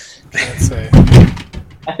say. Can't say.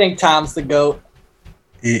 I think Tom's the GOAT.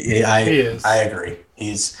 He is. I agree.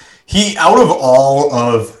 He out of all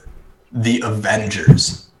of the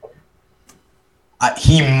Avengers,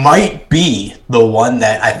 he might be the one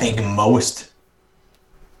that I think most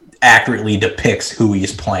accurately depicts who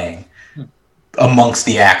he's playing amongst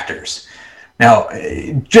the actors. Now,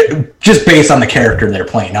 just based on the character they're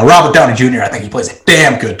playing. Now, Robert Downey Jr., I think he plays a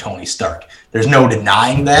damn good Tony Stark. There's no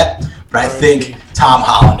denying that. But I think Tom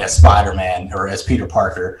Holland as Spider-Man, or as Peter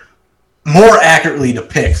Parker, more accurately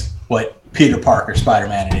depicts what Peter Parker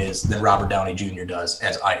Spider-Man is than Robert Downey Jr. does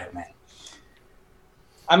as Iron Man.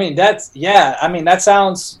 I mean, that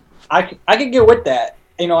sounds... I could get with that.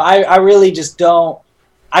 I really just don't...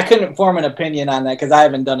 I couldn't form an opinion on that because I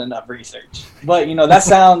haven't done enough research. But, that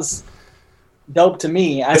sounds dope to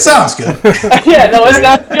me. It sounds good. Yeah, no, it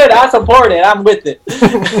sounds good. I support it. I'm with it.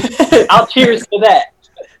 I'll cheers to that.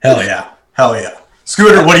 Hell yeah.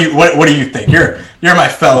 Scooter, what do you think? You're my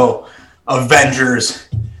fellow Avengers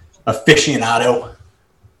aficionado.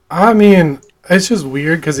 I mean, it's just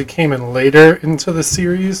weird because he came in later into the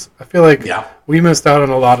series. I feel like we missed out on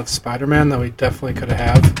a lot of Spider-Man that we definitely could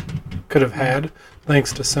have had,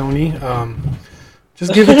 thanks to Sony.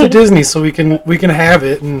 Just give it to Disney so we can have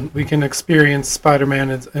it and we can experience Spider-Man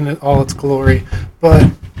in all its glory.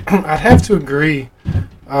 But I'd have to agree.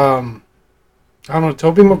 I don't know.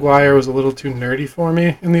 Tobey Maguire was a little too nerdy for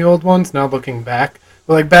me in the old ones. Now looking back,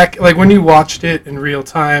 but like when you watched it in real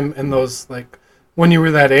time and those like when you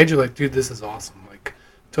were that age, you're like, dude, this is awesome. Like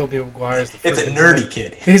Tobey Maguire's it's a nerdy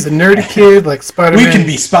kid. He's a nerdy kid, like Spider-Man. We can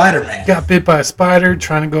be Spider-Man. Got bit by a spider,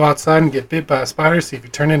 trying to go outside and get bit by a spider. See if you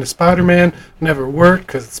turn into Spider-Man. Never worked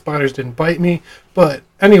because the spiders didn't bite me. But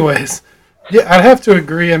anyways, yeah, I'd have to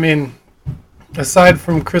agree. I mean, aside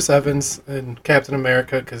from Chris Evans and Captain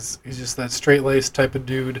America, because he's just that straight-laced type of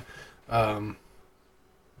dude, I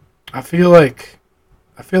feel like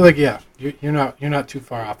yeah, you're not too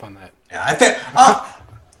far off on that. Yeah, I think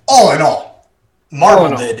all in all,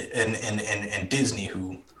 Marvel did and Disney,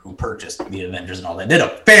 who purchased the Avengers and all that, did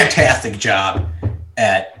a fantastic job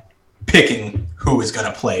at picking who is going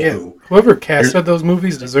to play who. Whoever casted those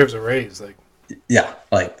movies deserves a raise. Like, yeah,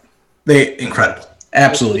 like they incredible,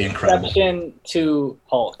 absolutely incredible. Exception to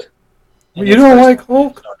Hulk. You don't like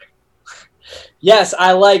Hulk? Yes,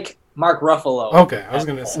 I like Mark Ruffalo. Okay, I was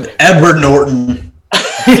gonna say Edward Norton.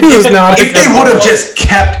 He was not a If they good would have model. just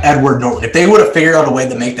kept Edward Norton, if they would have figured out a way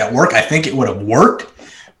to make that work, I think it would have worked.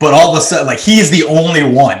 But all of a sudden, like, he's the only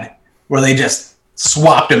one where they just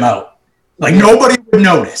swapped him out. Like, nobody would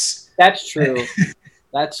notice. That's true.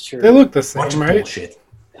 That's true. They look the Bunch same, of right? bullshit.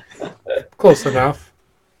 Close enough.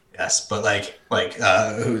 Yes, but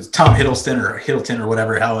who's Tom Hiddleston or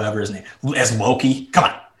whatever, however his name, as Loki. Come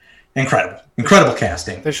on, incredible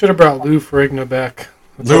casting. They should have brought Lou Ferrigno back.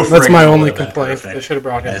 Lou That's my Ferrigno only would have been complaint. perfect. They should have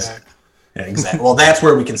brought him Yes. back. Yeah, exactly. Well, that's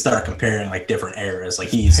where we can start comparing like different eras. Like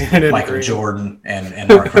he's I didn't Michael agree. Jordan and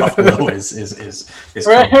Mark Ruffalo is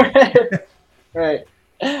Right. Right.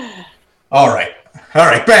 All right.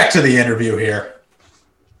 Back to the interview here.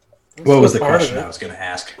 What was the part of question it. I was going to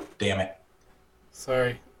ask? Damn it.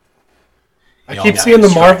 Sorry. I Y'all keep got seeing the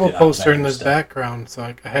Marvel distracted on poster in better the stuff. background, so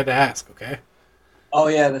I had to ask, okay? Oh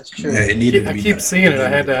yeah, that's true. Yeah, it needed to I be keep done. seeing it. I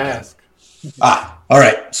had to ask. All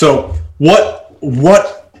right. So what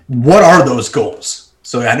are those goals?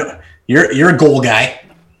 So I know you're a goal guy.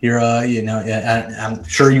 You're I'm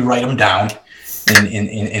sure you write them down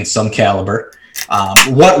in some caliber.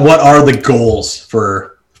 What are the goals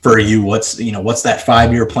for you? What's that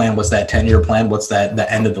 5-year plan? What's that 10-year plan? What's the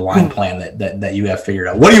end of the line plan that you have figured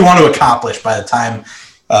out? What do you want to accomplish by the time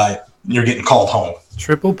you're getting called home?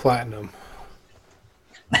 Triple platinum.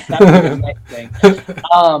 That would be the next thing.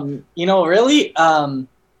 Really,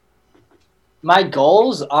 my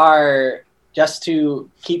goals are just to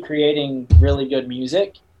keep creating really good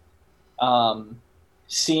music,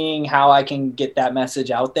 seeing how I can get that message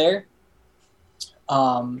out there,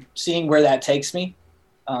 seeing where that takes me,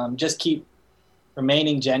 just keep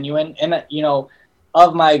remaining genuine. And,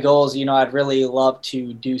 of my goals, I'd really love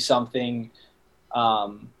to do something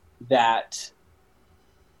that,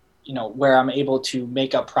 where I'm able to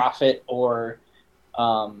make a profit or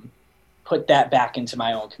put that back into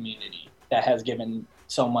my own community that has given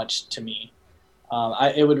so much to me.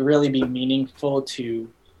 It would really be meaningful to,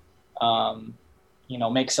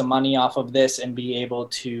 make some money off of this and be able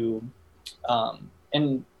to, I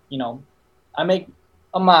make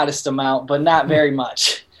a modest amount, but not very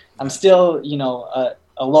much. I'm still,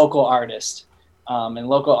 a local artist, and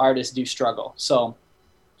local artists do struggle. So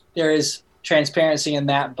there is transparency in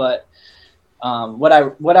that, but what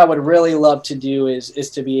I would really love to do is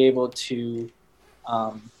to be able to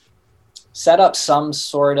set up some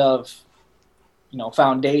sort of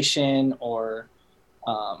foundation or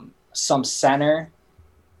some center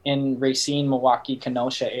in Racine, Milwaukee,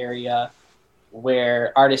 Kenosha area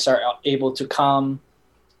where artists are able to come,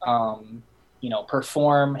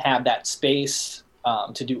 perform, have that space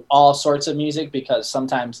to do all sorts of music, because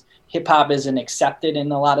sometimes hip hop isn't accepted in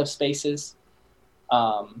a lot of spaces.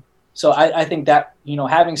 So I think that,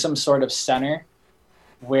 having some sort of center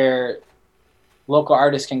where local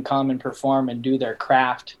artists can come and perform and do their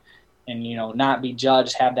craft and, not be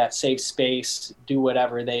judged, have that safe space, do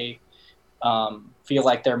whatever they feel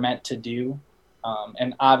like they're meant to do.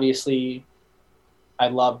 And obviously,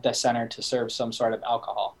 I'd love the center to serve some sort of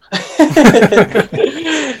alcohol.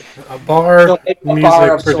 A bar, So maybe a music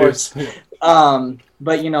bar of produced. sorts. Yeah.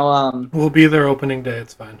 But, We'll be there opening day.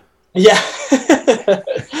 It's fine. yeah.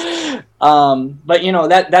 But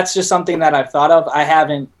that's just something that I've thought of. I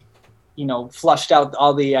haven't, flushed out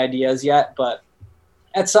all the ideas yet, but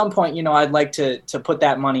at some point, I'd like to put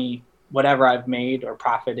that money, whatever I've made or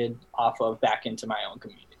profited off of, back into my own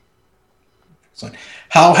community. So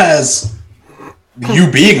how has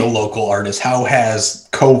you being a local artist, how has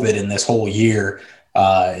COVID in this whole year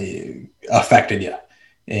affected you?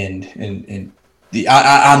 And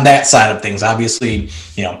on that side of things, obviously,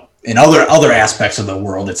 in other aspects of the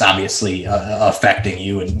world, it's obviously affecting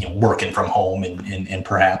you and working from home and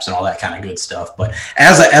perhaps and all that kind of good stuff. But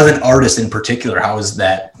as an artist in particular, how has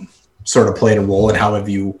that sort of played a role, and how have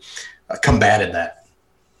you combated that?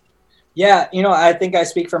 Yeah, I think I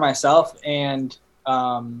speak for myself and,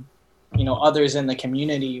 others in the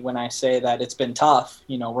community when I say that it's been tough.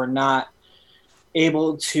 We're not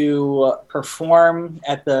able to perform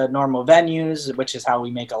at the normal venues, which is how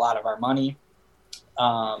we make a lot of our money.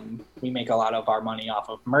 We make a lot of our money off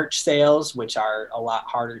of merch sales, which are a lot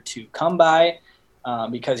harder to come by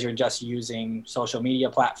because you're just using social media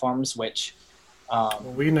platforms, which...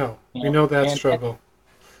 We know that struggle.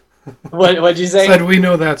 What'd you say? Said we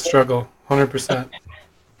know that struggle, 100%.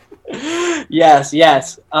 Yes. Yeah,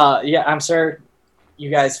 I'm sure you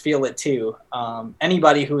guys feel it too.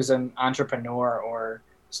 Anybody who's an entrepreneur or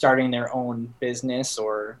starting their own business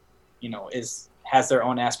or, has their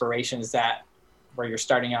own aspirations where you're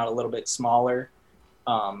starting out a little bit smaller,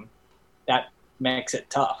 that makes it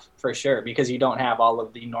tough for sure, because you don't have all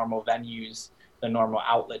of the normal venues, the normal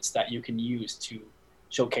outlets that you can use to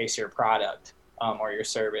showcase your product or your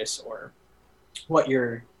service or what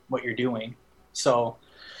you're doing. So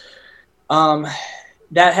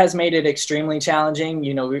that has made it extremely challenging.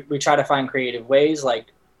 You know, we try to find creative ways, like,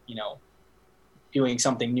 you know, doing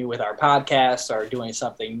something new with our podcast or doing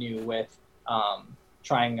something new with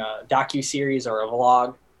trying a docu-series or a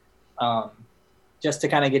vlog, just to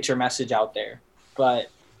kind of get your message out there. But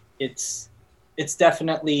it's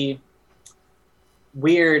definitely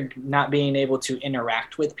weird not being able to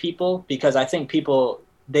interact with people, because I think people,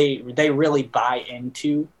 they really buy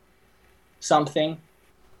into something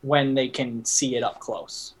when they can see it up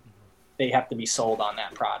close. They have to be sold on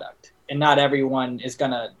that product, and not everyone is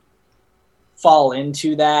going to fall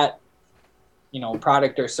into that, you know,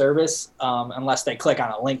 product or service unless they click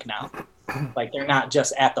on a link now. Like, they're not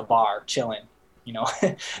just at the bar chilling, you know.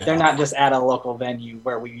 They're not just at a local venue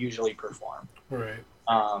where we usually perform. Right.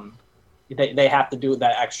 They have to do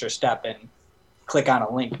that extra step and click on a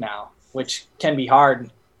link now, which can be hard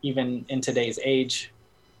even in today's age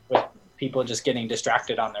with people just getting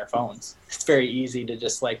distracted on their phones. It's very easy to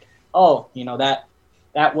just like, oh, you know, that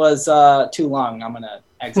was too long, I'm gonna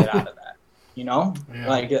exit out of that, you know. Yeah.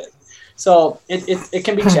 Like, so it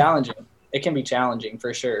can be challenging. It can be challenging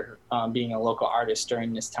for sure, being a local artist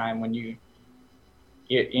during this time when you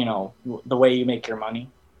know, the way you make your money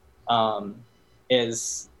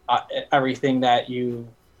is everything that you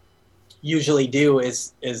usually do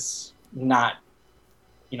is not,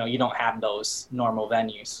 you know, you don't have those normal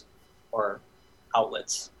venues or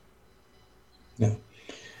outlets. Yeah.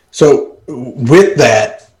 So with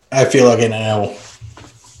that, I feel like, and I know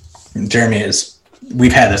Jeremy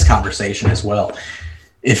we've had this conversation as well.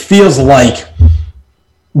 It feels like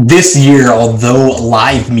this year, although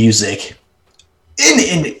live music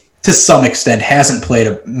to some extent hasn't played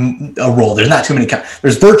a role. There's not too many.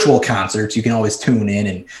 There's virtual concerts. You can always tune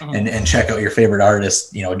in and check out your favorite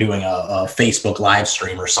artist, you know, doing a Facebook live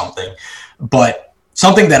stream or something. But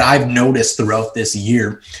something that I've noticed throughout this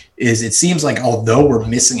year is it seems like although we're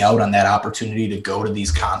missing out on that opportunity to go to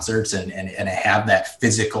these concerts and have that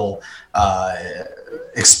physical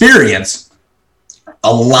experience,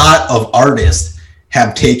 a lot of artists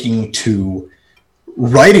have taken to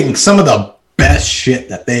writing some of the best shit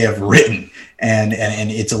that they have written, and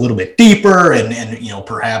it's a little bit deeper, and you know,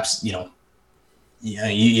 perhaps, you know,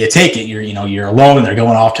 you take it, you're alone, they're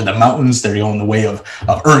going off to the mountains, they're going the way of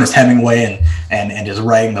Ernest Hemingway and just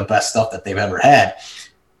writing the best stuff that they've ever had.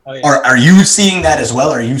 Oh, yeah. Are you seeing that as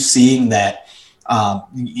well? Are you seeing that,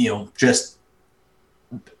 you know, just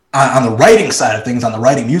on the writing side of things, on the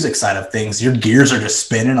writing music side of things, your gears are just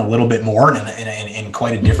spinning a little bit more in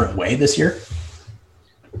quite a different way this year?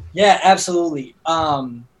 Yeah, absolutely.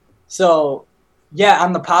 So yeah,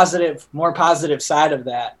 on the more positive side of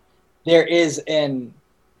that, there is an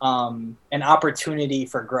opportunity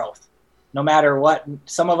for growth. No matter what,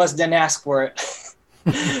 some of us didn't ask for it,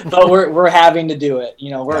 but we're having to do it.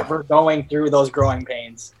 You know, we're going through those growing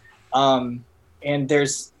pains, and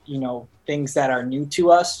there's, you know, things that are new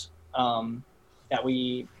to us that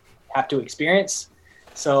we have to experience.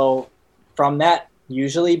 So from that,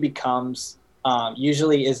 usually becomes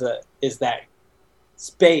is that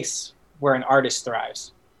space where an artist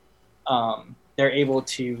thrives. They're able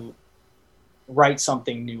to write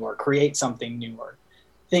something new or create something new or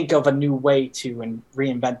think of a new way to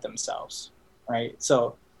reinvent themselves, right?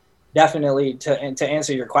 So definitely to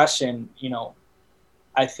answer your question, you know,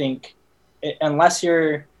 I think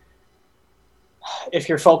if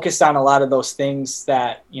you're focused on a lot of those things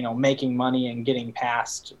that, you know, making money and getting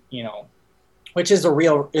past, you know, which is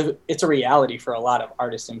it's a reality for a lot of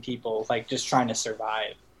artists and people, like just trying to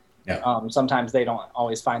survive. Yeah. Sometimes they don't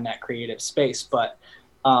always find that creative space, but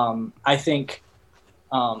I think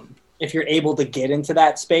if you're able to get into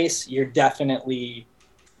that space, you're definitely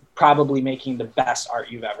probably making the best art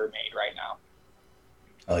you've ever made right now.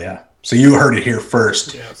 Oh yeah. So you heard it here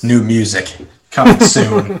first. Yes. New music coming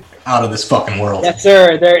soon out of this fucking world. Yes,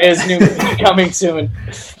 sir. There is new music coming soon.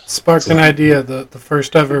 Sparked an idea, the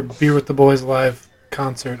first ever Beer with the Boys live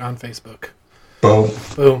concert on Facebook.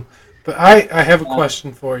 Boom. But I have a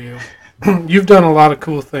question for you. You've done a lot of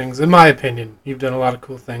cool things, in my opinion. You've done a lot of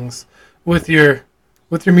cool things with your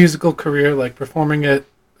musical career, like performing at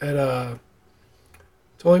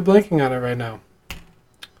totally blanking on it right now.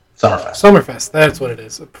 Summerfest, that's what it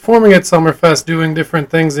is. Performing at Summerfest, doing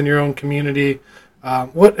different things in your own community.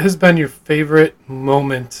 What has been your favorite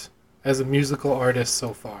moment as a musical artist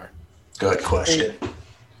so far? Good question.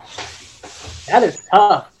 That is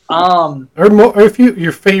tough. Or if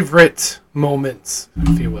your favorite moments,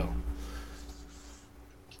 if you will.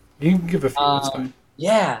 You can give a few. That's fine.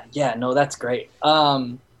 Yeah. No, that's great.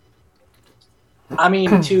 I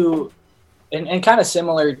mean, and kind of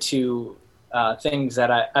similar to things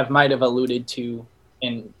that I might have alluded to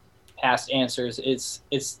in past answers,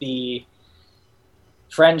 it's the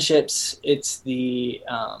friendships, it's the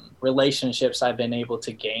relationships I've been able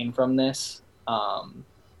to gain from this,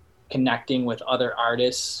 connecting with other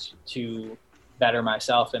artists to better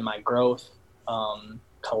myself and my growth,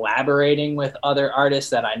 collaborating with other artists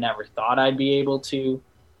that I never thought I'd be able to.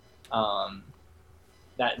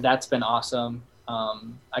 That's been awesome.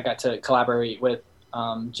 I got to collaborate with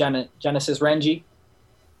Genesis Renji,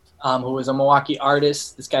 who is a Milwaukee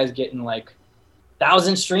artist. This guy's getting like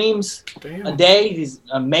 1,000 streams a day. He's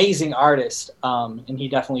an amazing artist, and he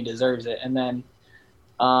definitely deserves it. And then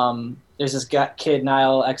there's this kid,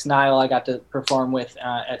 Nile, ex-Nile, I got to perform with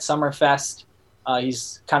at Summerfest.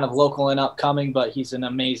 He's kind of local and upcoming, but he's an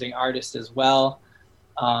amazing artist as well.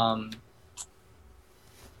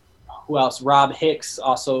 Who else? Rob Hicks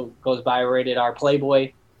also goes by Rated R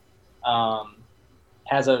Playboy.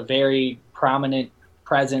 Has a very prominent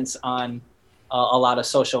presence on a lot of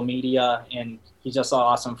social media, and he's just an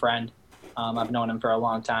awesome friend. I've known him for a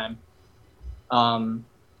long time. And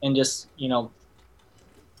just,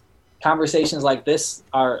 conversations like this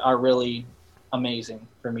are really amazing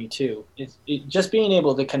for me too. Just being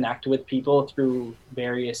able to connect with people through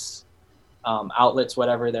various outlets,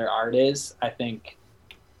 whatever their art is, I think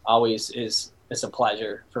always is a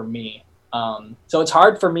pleasure for me. So it's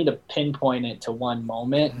hard for me to pinpoint it to one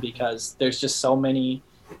moment because there's just so many,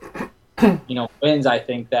 wins I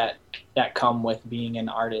think that come with being an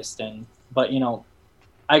artist. But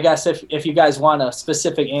I guess if you guys want a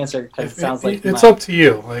specific answer, because it sounds like it's up to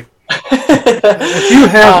you. Like if you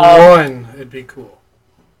had one, it'd be cool.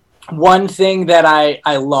 One thing that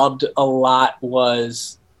I loved a lot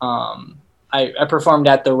was I performed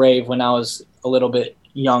at the Rave when I was a little bit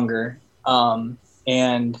younger,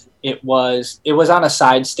 and it was on a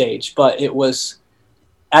side stage, but it was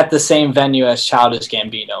at the same venue as Childish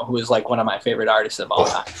Gambino, who is like one of my favorite artists of all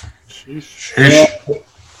time.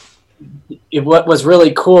 What was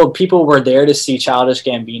really cool, people were there to see Childish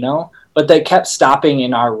Gambino, but they kept stopping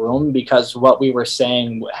in our room because what we were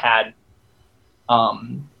saying had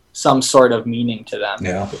some sort of meaning to them.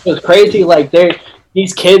 Yeah. It was crazy. Like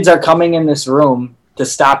these kids are coming in this room to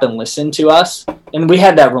stop and listen to us, and we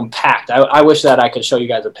had that room packed. I wish that I could show you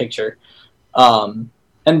guys a picture. And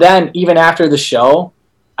then even after the show,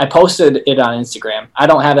 I posted it on Instagram. I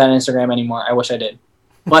don't have that on Instagram anymore. I wish I did.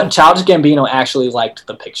 But Childish Gambino actually liked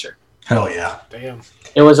the picture. Hell yeah. Damn.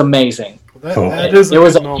 It was amazing. Well, that is it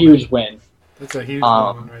was a moment. Huge win. That's a huge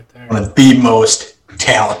moment right there. One of the most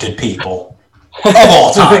talented people of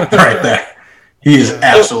all time right there. He is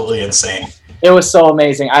absolutely insane. It was so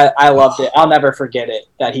amazing. I loved it. I'll never forget it,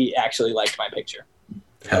 that he actually liked my picture.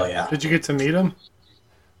 Hell yeah. Did you get to meet him?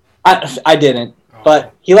 I didn't,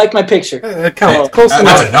 but he liked my picture. That counts. Close enough.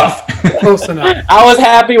 That's enough. Close enough. I was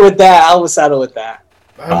happy with that. I was settled with that.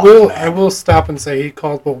 I will stop and say he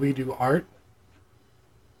called what we do art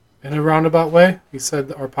in a roundabout way. He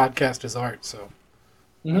said our podcast is art, so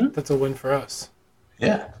that's a win for us.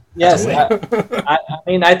 Yeah. Yes, I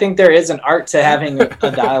mean, I think there is an art to having a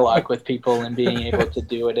dialogue with people and being able to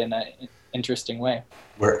do it in an interesting way.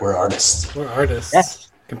 We're artists. We're artists.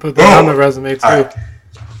 Yes. Can put that on the resume too. Right.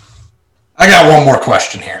 I got one more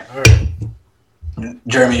question here. All right.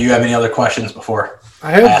 Jeremy, you have any other questions before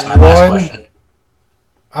I have ask my last question?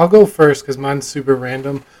 I'll go first because mine's super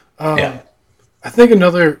random. Yeah. I think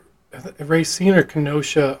another Racine or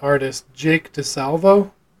Kenosha artist, Jake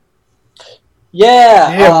DeSalvo.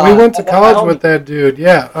 Yeah. We went to college with that dude.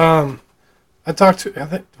 Yeah. I talked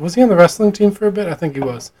to. Was he on the wrestling team for a bit? I think he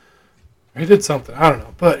was. He did something. I don't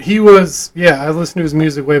know. But he was. Yeah, I listened to his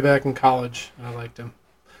music way back in college, and I liked him.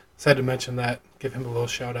 Just had to mention that. Give him a little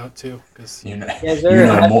shout out too, because you're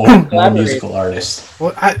not more musical artist.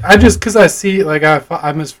 Well, I just because I see like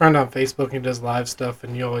I'm his friend on Facebook and he does live stuff,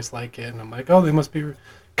 and you always like it, and I'm like, oh, they must be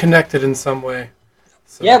connected in some way.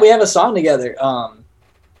 So. Yeah, we have a song together.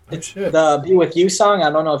 It's shit. the "Be With You" song. I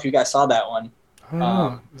don't know if you guys saw that one. I don't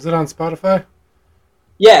know. Is it on Spotify?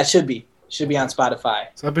 Yeah, it should be. It should be on Spotify.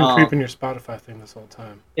 So I've been creeping your Spotify thing this whole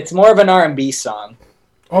time. It's more of an R&B song.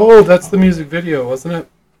 Oh, that's the music video, wasn't it?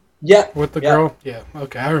 Yep. With the girl? Yeah.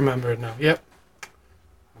 Okay, I remember it now. Yep.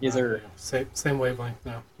 Yes, sir. Same wavelength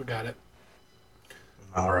now. We got it.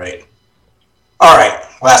 All right.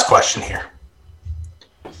 Last question here.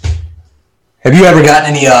 Have you ever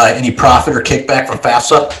gotten any profit or kickback from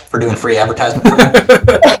FAFSA for doing free advertisement?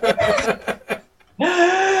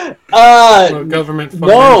 Government funding.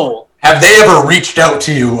 No. Have they ever reached out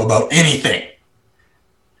to you about anything?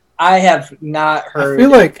 I have not heard. I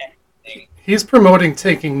feel like He's promoting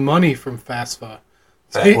taking money from FAFSA.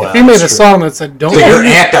 So Well, he made a true. song that said don't. So do you're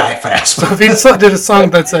your-" anti-FAFSA. So if he did a song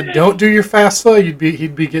that said don't do your FAFSA,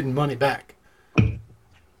 he'd be getting money back.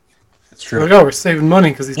 That's true. Like, oh, we're saving money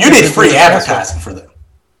because he's. You did free advertising for them.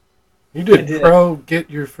 You did. I did. Pro get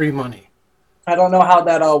your free money, I don't know how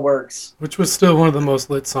that all works. which was still one of the most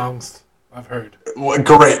lit songs I've heard. Well,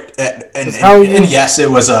 great, and yes, it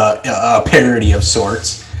was a parody of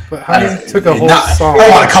sorts. But how you took a whole song? I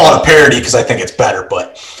don't want to call it a parody because I think it's better,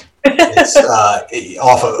 but it's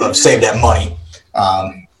off of Save That Money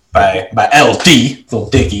by LD, Lil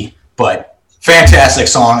Dicky. But fantastic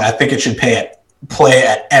song. I think it should play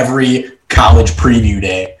at every college preview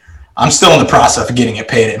day. I'm still in the process of getting it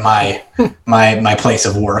paid at my place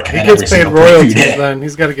of work. He at gets every paid single royalties. preview day. Then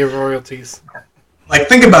he's got to get royalties. Like,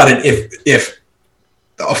 think about it. If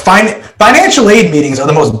financial aid meetings are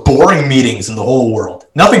the most boring meetings in the whole world.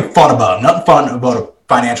 Nothing fun about them. Nothing fun about a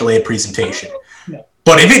financial aid presentation. No.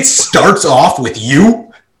 But if it starts off with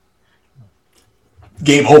you,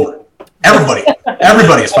 game over. Everybody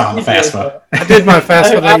has found the FAFSA. I did my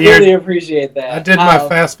FAFSA that I year. really appreciate that. I did my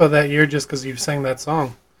FAFSA that year just because you sang that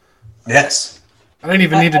song. Yes. I didn't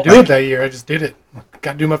even need to do it that year. I just did it.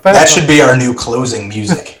 Got to do my FAFSA. That should be our new closing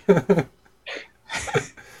music.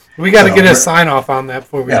 We got to get a sign off on that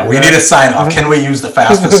before we. Yeah, we need a sign off. Can we use the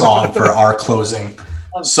FAFSA song for our closing,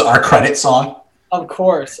 our credit song? Of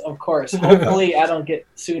course. Hopefully, I don't get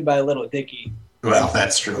sued by Little Dicky. Well,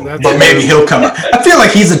 that's true. That's But maybe he'll come. I feel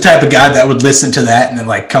like he's the type of guy that would listen to that and then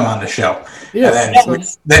like come on the show. Yeah. And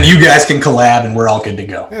then you guys can collab and we're all good to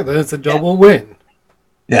go. Yeah, then it's a double win.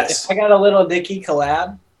 Yes. If I got a Little Dicky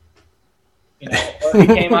collab, or he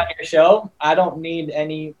came on your show, I don't need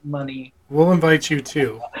any money. We'll invite you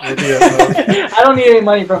too. I don't need any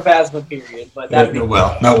money from FAFSA, period. But that'd be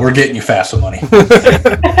Well, no, we're getting you FAFSA money. get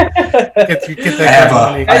that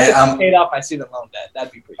money. I paid off my student loan debt.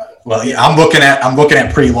 That'd be pretty cool. Well, yeah, I'm looking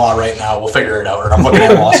at pre-law right now. We'll figure it out. Or I'm looking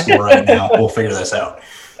at law school right now. We'll figure this out.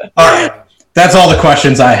 All right. That's all the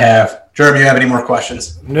questions I have. Jeremy, you have any more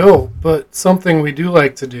questions? No, but something we do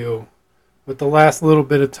like to do with the last little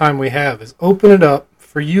bit of time we have is open it up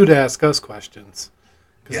for you to ask us questions.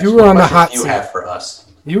 Because you were on the hot seat. You have for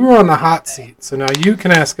us. You were on the hot seat, so now you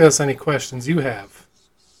can ask us any questions you have.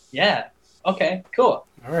 Yeah. Okay. Cool.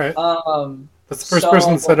 All right. That's the first so-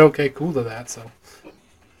 person that said okay, cool to that. So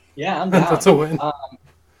Yeah, I'm down. that's a win.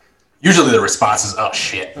 Usually the response is, oh,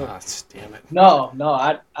 shit. Oh, damn it. No.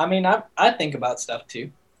 I mean, I think about stuff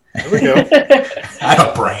too. There we go. I have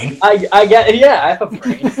a brain. I get. Yeah, I have a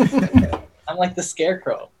brain. I'm like the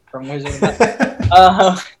Scarecrow from Wizard of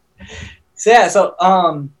Oz.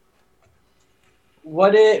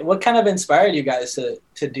 What kind of inspired you guys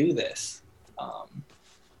to do this?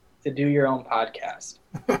 To do your own podcast?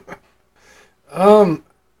 I'm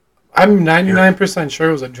 99% sure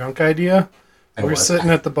it was a drunk idea. It We're was. sitting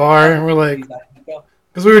at the bar and we're like,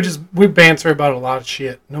 because we banter about a lot of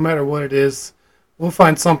shit. No matter what it is, we'll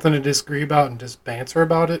find something to disagree about and just banter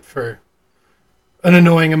about it for an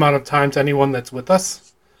annoying amount of time to anyone that's with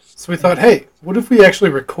us. So we thought, hey, what if we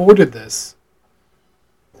actually recorded this?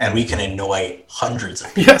 And we can annoy hundreds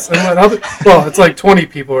of people. Yes, and well, it's like 20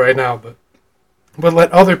 people right now, but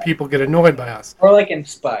let other people get annoyed by us. Or like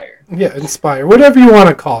inspire. Yeah, inspire, whatever you want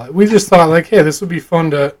to call it. We just thought like, hey, this would be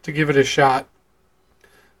fun to give it a shot.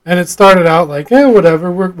 And it started out like,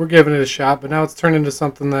 whatever, we're giving it a shot, but now it's turned into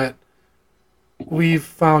something that we've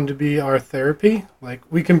found to be our therapy. Like,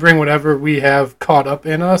 we can bring whatever we have caught up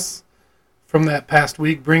in us from that past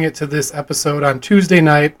week, bring it to this episode on Tuesday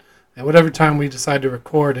night at whatever time we decide to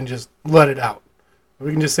record and just let it out.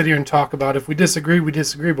 We can just sit here and talk about it. If we disagree,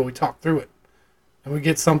 but we talk through it. And we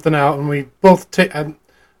get something out, and we both take...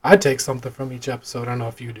 I take something from each episode. I don't know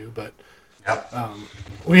if you do, but Yep.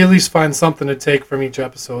 we at least find something to take from each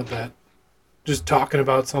episode that just talking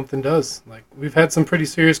about something does. Like, we've had some pretty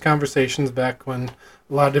serious conversations back when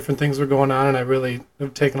a lot of different things were going on, and I really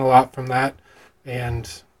have taken a lot from that. And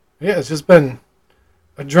yeah, it's just been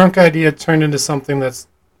a drunk idea turned into something that's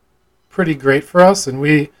pretty great for us, and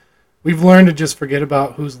we've learned to just forget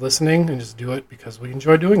about who's listening and just do it because we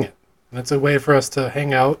enjoy doing it. And it's a way for us to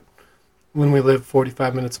hang out when we live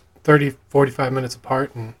 45 minutes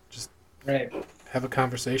apart and just Right. have a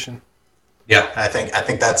conversation. Yeah, I think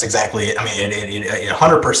that's exactly it. I mean, it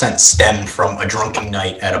 100% stemmed from a drunken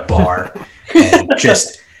night at a bar and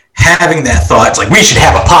just having that thought. It's like, we should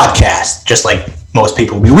have a podcast, just like most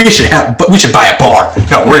people. We should buy a bar.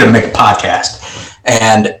 No, we're going to make a podcast.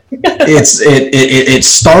 And it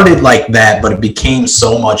started like that, but it became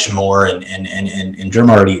so much more. And Jim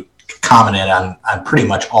already commented on pretty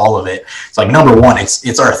much all of it. It's like, number one,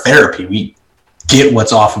 it's our therapy. We get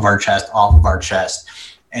what's off of our chest,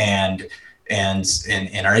 and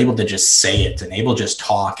are able to just say it and able to just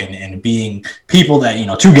talk, and being people that,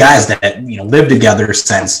 two guys that, live together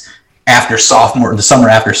since the summer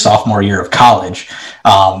after sophomore year of college,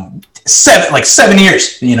 7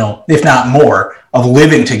 years, if not more, of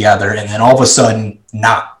living together, and then all of a sudden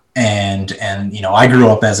not. And I grew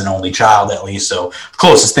up as an only child, at least, so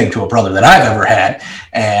closest thing to a brother that I've ever had,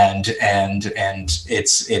 and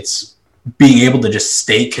it's being able to just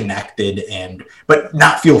stay connected, but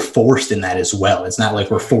not feel forced in that as well. It's not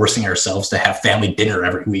like we're forcing ourselves to have family dinner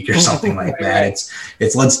every week or something like that.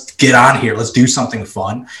 It's let's get on here, let's do something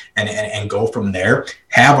fun, and go from there,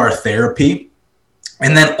 have our therapy,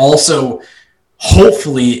 and then also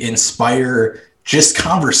hopefully inspire just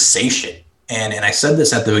conversation. And I said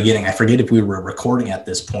this at the beginning, I forget if we were recording at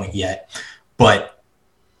this point yet, but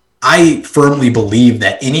I firmly believe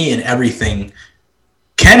that any and everything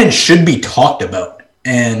can and should be talked about.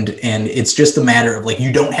 And it's just a matter of, like,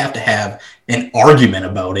 you don't have to have an argument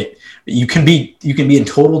about it. You can be in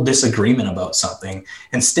total disagreement about something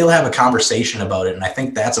and still have a conversation about it. And I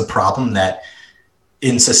think that's a problem that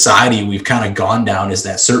in society we've kind of gone down, is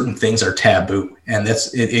that certain things are taboo. And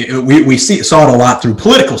that's we saw it a lot through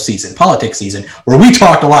politics season, where we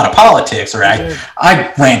talked a lot of politics, or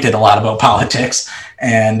I ranted a lot about politics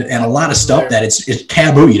and a lot of stuff that it's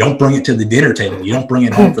taboo. You don't bring it to the dinner table, you don't bring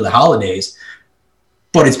it home for the holidays.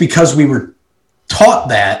 But it's because we were taught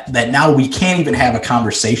that now we can't even have a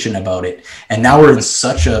conversation about it. And now we're in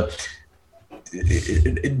such a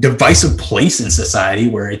divisive place in society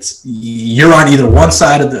where you're on either one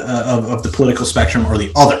side of the political spectrum or the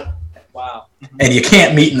other. Wow. And you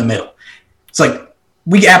can't meet in the middle. It's like,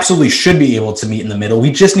 we absolutely should be able to meet in the middle.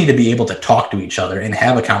 We just need to be able to talk to each other and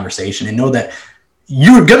have a conversation, and know that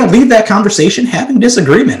you're going to leave that conversation having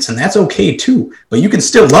disagreements, and that's okay too. But you can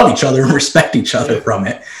still love each other and respect each other from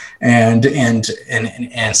it, and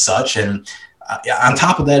such. And on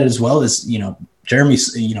top of that, as well as, Jeremy,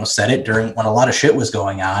 said it during when a lot of shit was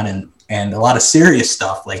going on, and a lot of serious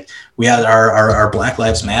stuff. Like, we had our Black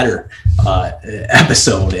Lives Matter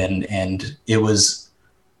episode, and it was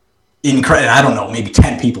incredible. I don't know, maybe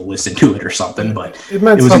 10 people listened to it or something, but it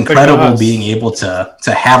was incredible being able to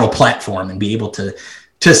have a platform and be able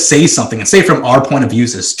to say something, and say from our point of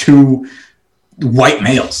views as two white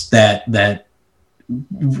males that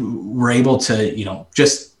were able to,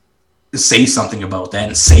 just say something about that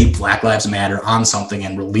and say Black Lives Matter on something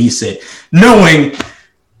and release it, knowing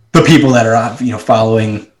the people that are,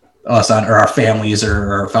 following us on, or our families,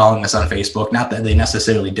 or following us on Facebook, not that they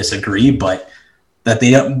necessarily disagree, but that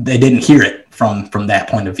they didn't hear it from that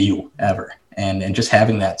point of view ever. And just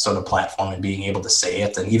having that sort of platform and being able to say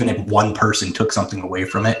it, and even if one person took something away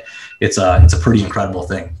from it, it's a pretty incredible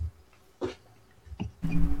thing.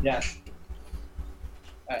 Yes,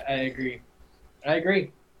 I agree.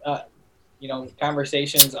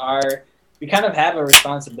 Conversations we kind of have a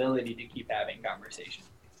responsibility to keep having conversations.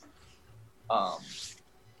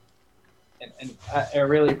 And I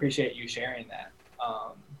really appreciate you sharing that.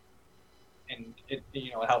 And it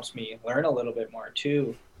helps me learn a little bit more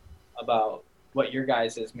too about what your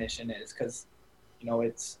guys' mission is, because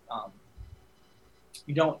it's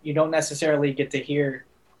you don't necessarily get to hear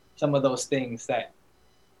some of those things that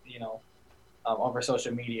over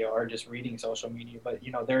social media or just reading social media, but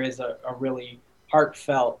there is a really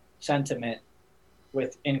heartfelt sentiment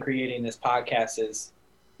in creating this podcast. Is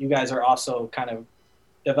you guys are also kind of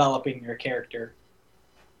developing your character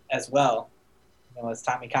as well, as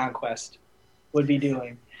Tommy Conquest would be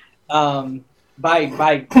doing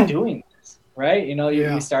by doing this, right?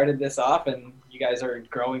 You started this off, and you guys are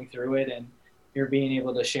growing through it, and you're being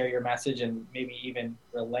able to share your message and maybe even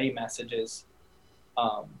relay messages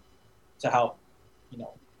to help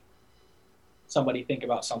somebody think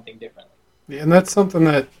about something differently. Yeah, and that's something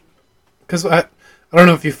that, because I don't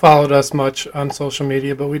know if you followed us much on social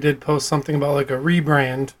media, but we did post something about like a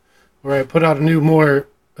rebrand where I put out a new, more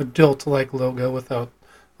adult-like logo without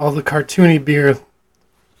all the cartoony beer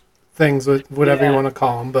things, whatever you want to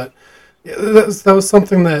call them. But that was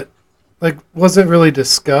something that wasn't really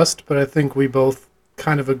discussed, but I think we both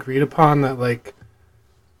kind of agreed upon that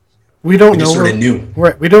we don't know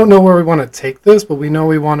where we don't know where we want to take this, but we know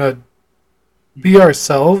we want to be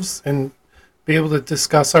ourselves and be able to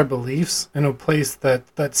discuss our beliefs in a place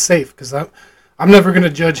that's safe. Because I'm never going to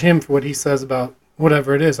judge him for what he says about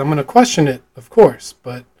whatever it is. I'm going to question it, of course,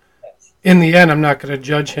 but in the end, I'm not going to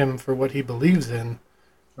judge him for what he believes in.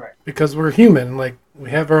 Right. Because we're human. We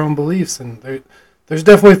have our own beliefs, and there's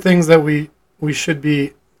definitely things that we should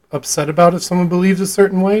be upset about if someone believes a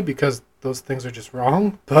certain way, because those things are just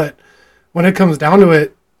wrong. But when it comes down to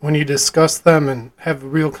it, when you discuss them and have a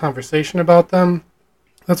real conversation about them,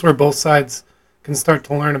 that's where both sides can start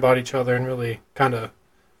to learn about each other and really kind of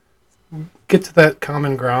get to that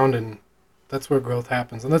common ground, and that's where growth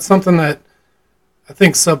happens. And that's something that I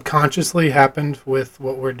think subconsciously happened with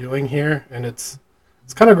what we're doing here, and it's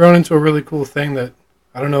kind of grown into a really cool thing that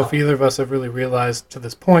I don't know if either of us have really realized to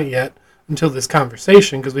this point yet until this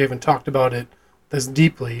conversation, because we haven't talked about it this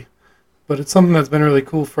deeply, but it's something that's been really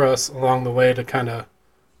cool for us along the way to kind of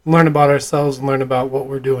learn about ourselves and learn about what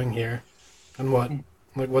we're doing here and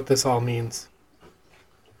what this all means.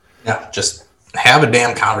 Yeah, just have a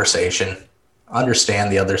damn conversation,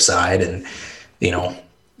 understand the other side, and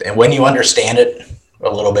and when you understand it a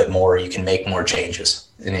little bit more, you can make more changes,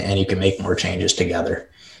 and you can make more changes together,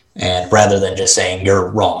 and rather than just saying you're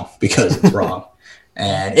wrong because it's wrong.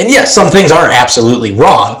 And yes, some things are absolutely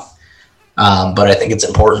wrong, but I think it's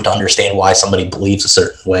important to understand why somebody believes a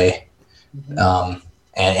certain way, and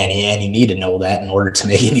you need to know that in order to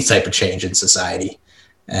make any type of change in society.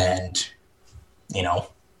 And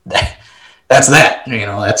that's that.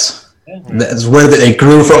 That's where they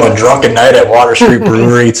grew from a drunken night at Water Street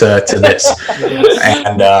Brewery to this,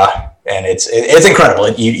 and it's incredible.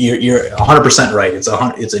 You're 100% right.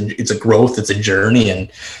 It's a growth. It's a journey,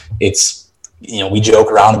 and it's we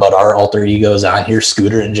joke around about our alter egos on here,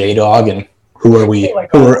 Scooter and J Dog, and who are we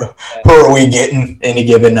getting any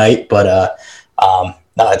given night? But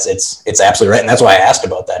no, it's absolutely right, and that's why I asked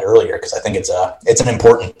about that earlier, because I think it's an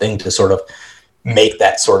important thing to sort of make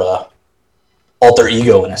that sort of alter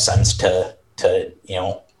ego in a sense to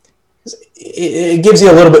it gives you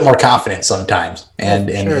a little bit more confidence sometimes,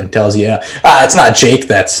 and tells you it's not Jake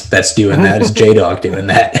that's doing that, it's J Dog doing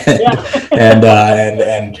that.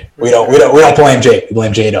 and we don't blame Jake, we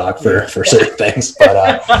blame J Dog for certain things, but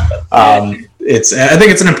I think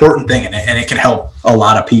it's an important thing, and it can help a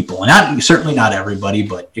lot of people, and certainly not everybody,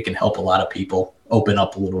 but it can help a lot of people open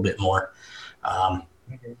up a little bit more.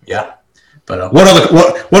 But what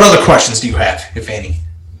other questions do you have, if any?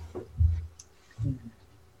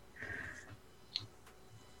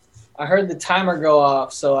 I heard the timer go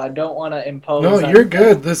off, so I don't want to impose. No, you're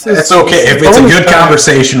good. It's okay. If it's a good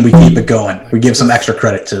conversation, we keep it going. We give some extra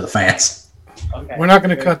credit to the fans. Okay. We're not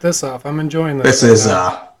going to cut this off. I'm enjoying this. This is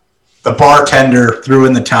the bartender threw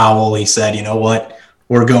in the towel. He said, "You know what?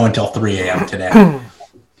 We're going till 3 a.m. today."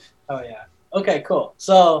 Oh yeah. Okay. Cool.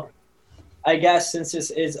 So, I guess since this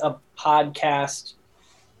is a podcast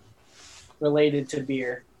related to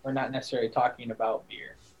beer, we're not necessarily talking about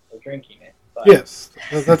beer or drinking it. But, yes,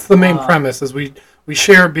 that's the main premise, is we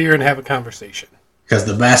share beer and have a conversation. Because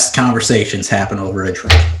the best conversations happen over a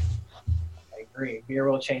drink. I agree. Beer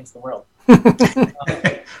will change the world.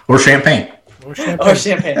 Or champagne. Or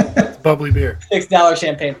champagne. It's bubbly beer. $6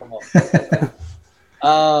 champagne from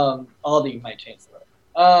Aldi might change the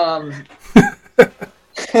world.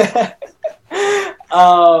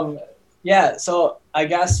 Yeah, so I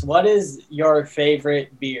guess, what is your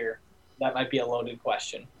favorite beer? That might be a loaded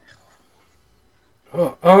question.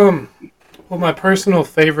 Well, my personal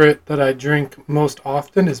favorite that I drink most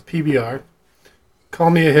often is PBR.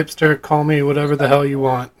 Call me a hipster, call me whatever the hell you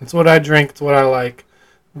want. It's what I drink, it's what I like.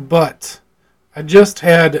 But I just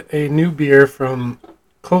had a new beer from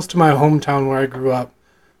close to my hometown where I grew up.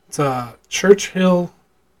 It's a Church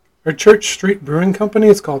Street Brewing Company.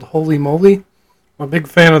 It's called Holy Moly. I'm a big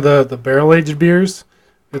fan of the barrel-aged beers.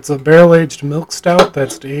 It's a barrel-aged milk stout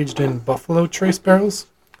that's aged in Buffalo Trace barrels.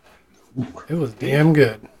 It was damn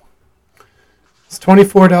good. It's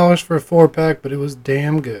 $24 for a 4-pack, but it was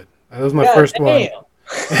damn good. That was my first one.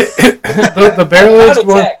 The barrel-aged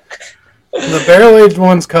one. The barrel-aged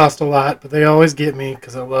ones cost a lot, but they always get me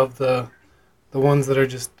because I love the ones that are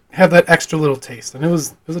just have that extra little taste. And it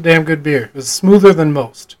was a damn good beer. It was smoother than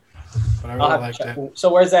most, but I really liked it.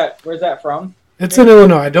 So where's that from? It's in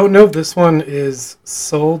Illinois. I don't know if this one is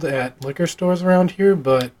sold at liquor stores around here,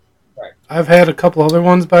 but I've had a couple other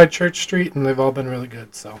ones by Church Street, and they've all been really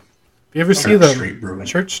good. So if you ever see them,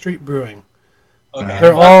 Church Street Brewing. Okay.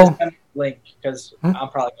 They're all link, because I'm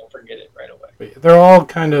probably gonna forget it right away. They're all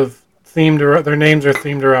kind of themed. Their names are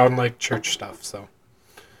themed around like church stuff. So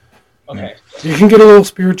okay, you can get a little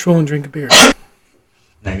spiritual and drink a beer.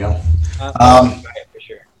 There you go. For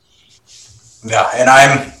sure. Yeah, and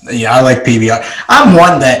I like PBR. I'm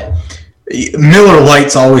one that Miller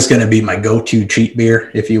Lite's always going to be my go-to cheap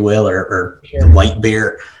beer, if you will, or light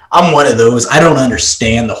beer. I'm one of those. I don't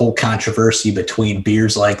understand the whole controversy between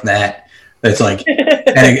beers like that. It's like,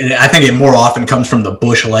 and I think it more often comes from the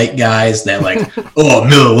Busch Light guys that like, oh,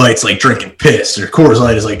 Miller Lite's like drinking piss, or Coors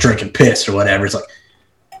Light is like drinking piss, or whatever. It's like,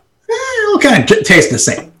 it'll kind of taste the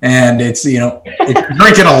same. And it's, if you're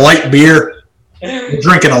drinking a light beer,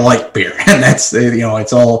 drinking a light beer, and that's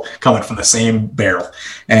it's all coming from the same barrel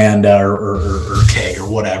and or keg or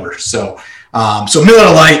whatever. So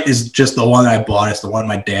Miller Lite is just the one I bought. It's the one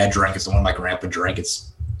my dad drank. It's the one my grandpa drank.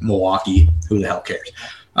 It's Milwaukee. Who the hell cares?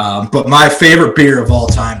 But my favorite beer of all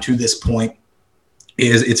time to this point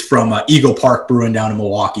it's from Eagle Park Brewing down in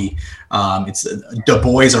Milwaukee. It's Du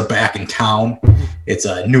Bois are back in town. It's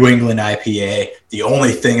a New England IPA. The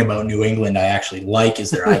only thing about New England I actually like is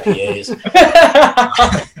their IPAs.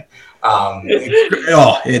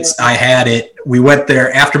 I had it. We went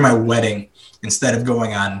there after my wedding. Instead of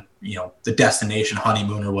going on, the destination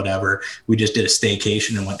honeymoon or whatever, we just did a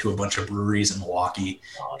staycation and went to a bunch of breweries in Milwaukee.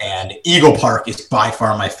 And Eagle Park is by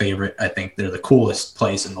far my favorite. I think they're the coolest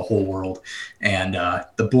place in the whole world. And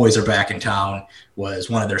the boys are back in town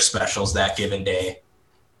was one of their specials that given day.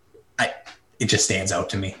 It just stands out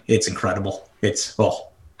to me. It's incredible. It's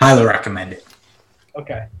highly recommend it.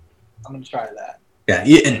 Okay, I'm gonna try that. Yeah,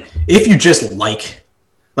 and if you just like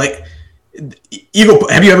Eagle,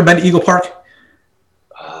 have you ever been to Eagle Park?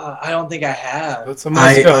 I don't think I have. It's a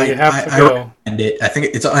must go. You have to go. And I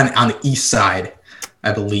think it's on the east side,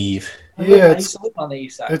 I believe. Yeah, I used to live on the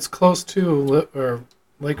east side. It's close to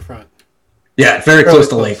lakefront. Yeah, very close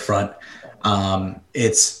to lakefront.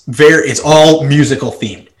 It's all musical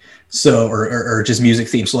themed. So, or just music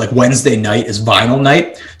themed. So like Wednesday night is vinyl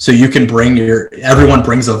night. So you can everyone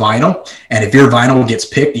brings a vinyl. And if your vinyl gets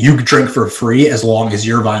picked, you can drink for free as long as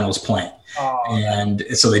your vinyl is playing. And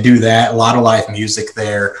so they do that. A lot of live music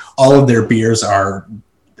there. All of their beers are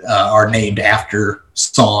named after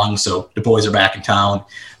songs. So the boys are back in town.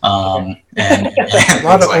 And a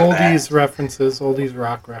lot of oldies references, oldies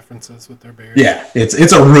rock references with their beers. Yeah,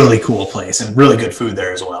 it's a really cool place and really good food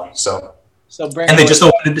there as well. And they just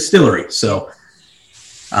opened a distillery. So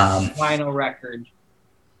vinyl record.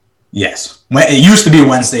 Yes, it used to be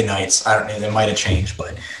Wednesday nights. I don't know; they might have changed,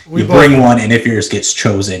 but you bring one, and if yours gets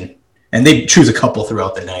chosen. And they choose a couple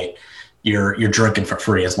throughout the night. You're drinking for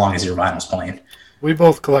free as long as your vinyl's playing. We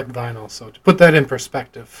both collect vinyl, so to put that in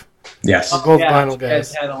perspective. Yes. We're both vinyl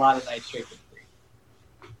guys. Had a lot of nights drinking free.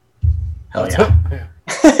 Hell yeah.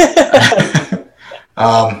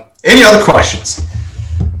 Any other questions?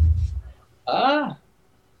 Not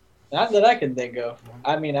that I can think of.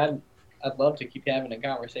 I mean, I'd love to keep having a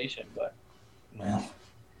conversation, but well.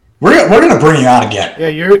 We're gonna bring you on again. Yeah,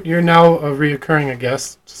 you're now a reoccurring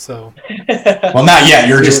guest, so. Well, not yet.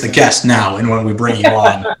 You're just the guest now, and when we bring you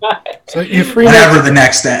on, so you're free whenever the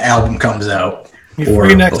next album comes out. You're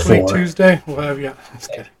free next week, Tuesday. We'll have you.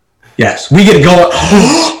 Just kidding. Yes, we get to go.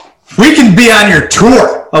 We can be on your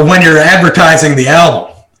tour of when you're advertising the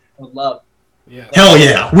album. I would love. Yeah. Hell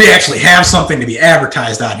yeah! We actually have something to be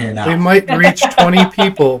advertised on here now. We might reach 20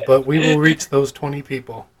 people, but we will reach those 20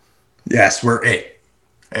 people. Yes,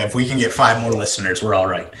 if we can get 5 more listeners, we're all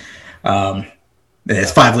right.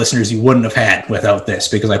 It's 5 listeners you wouldn't have had without this,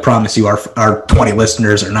 because I promise you our 20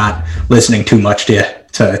 listeners are not listening too much to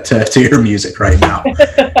your music right now.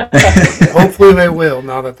 Hopefully they will,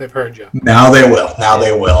 now that they've heard you. Now they will.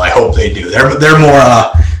 I hope they do. They're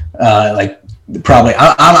more probably.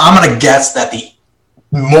 I'm gonna guess that the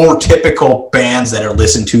more typical bands that are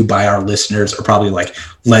listened to by our listeners are probably like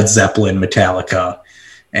Led Zeppelin, Metallica,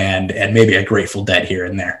 and maybe a Grateful Dead here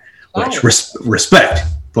and there, which respect.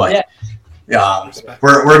 But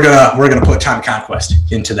we're gonna put Time Conquest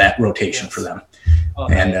into that rotation for them.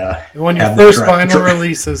 And when your first vinyl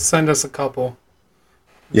releases, send us a couple.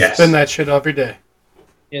 Yes. Spin that shit every day.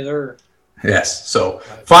 Yes, sir. Yes. So,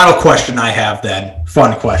 final question I have then,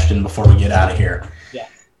 fun question before we get out of here. Yeah.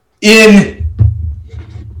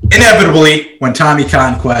 Inevitably, when Tommy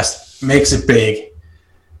Conquest makes it big,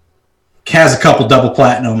 has a couple double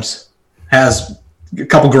platinums, has a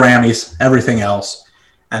couple Grammys, everything else,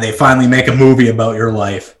 and they finally make a movie about your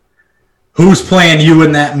life, who's playing you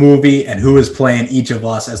in that movie, and who is playing each of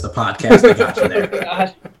us as the podcast that got you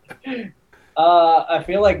there? I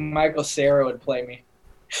feel like Michael Cera would play me.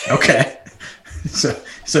 Okay.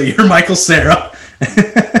 So you're Michael Cera.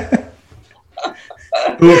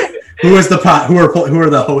 Who are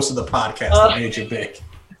the hosts of the podcast that made you big?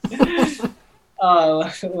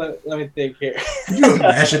 Let me think here. Could you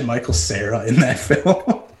imagine Michael Cera in that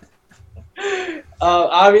film?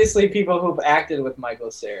 Obviously, people who've acted with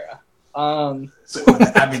Michael Cera. That's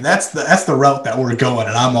the route that we're going,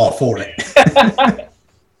 and I'm all for it.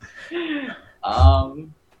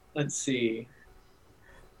 Let's see.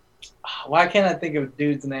 Why can't I think of a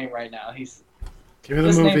dude's name right now? Give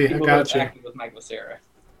me the movie. I got you. Acted with Michael Cera.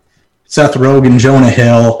 Seth Rogen, Jonah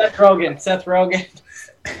Hill. Seth Rogen.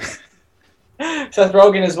 Seth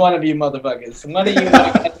Rogen is one of you motherfuckers. One of you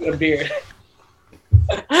with a beard.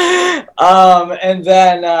 And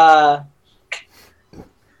then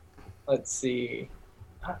let's see.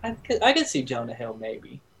 I could see Jonah Hill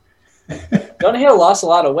maybe. Jonah Hill lost a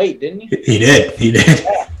lot of weight, didn't he? He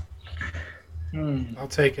did. Yeah. I'll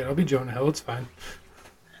take it. I'll be Jonah Hill. It's fine.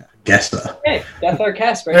 Guess so. Hey, that's our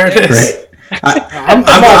cast right There it there. is. Great. I'm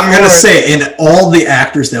going to say, in all the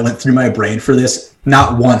actors that went through my brain for this,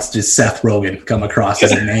 not once did Seth Rogen come across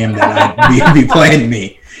as a name that I'd be playing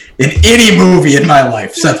me. In any movie in my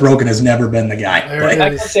life, Seth Rogen has never been the guy. There it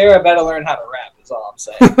Michael is. Cera better learn how to rap, is all I'm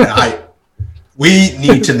saying. We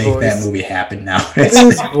need to make Voice. that movie happen now. His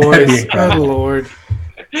That'd be voice. Good incredible. Lord.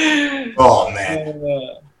 Oh,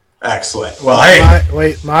 man. Excellent. Well,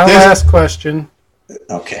 hey. My This- last question.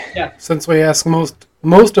 Okay. Since we ask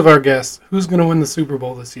most of our guests, who's going to win the Super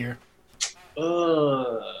Bowl this year?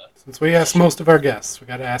 Since we ask most of our guests, we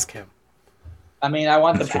got to ask him. I mean, I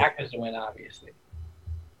want the Packers to win, obviously.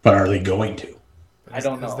 But are they going to? I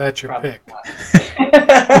don't know. Is that your Probably pick?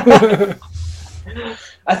 not.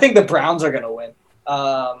 I think the Browns are going to win.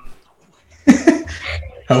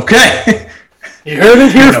 Okay. You heard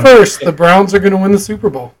it here first. The Browns are going to win the Super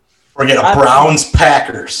Bowl. We're getting a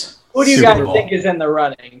Browns-Packers Who do you Super guys Bowl. think is in the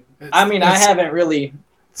running? I mean, I haven't really.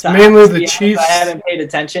 It's mainly the to be honest, Chiefs. I haven't paid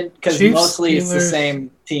attention because Chiefs, mostly it's the Steelers.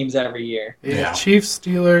 same teams every year. Yeah. Chiefs,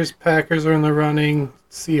 Steelers, Packers are in the running.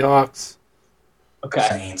 Seahawks, Okay.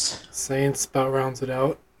 Saints. Saints about rounds it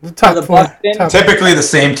out. The top the four. Bucs in? Top, Typically the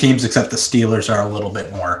same teams, except the Steelers are a little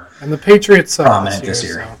bit more. and the Patriots suck Prominent this this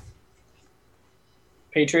year. year. So.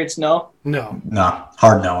 Patriots, no. No. No,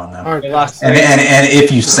 hard no on them. Hard They lost. pass. And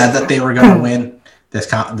if you said that they were going to win, this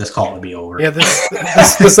call would be over. Yeah,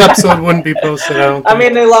 this episode wouldn't be posted. I don't. I Think.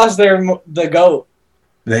 mean, they lost the GOAT.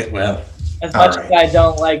 Well, As All much right. as I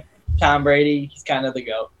don't like Tom Brady, he's kind of the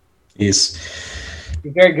GOAT. he's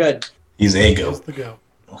He's very good. a Here's goat. the go.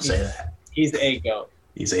 We'll say that. He's a GOAT.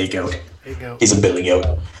 He's a goat. There you go. He's a Billy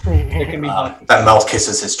goat. There can be fun. That mouth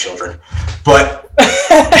kisses his children. But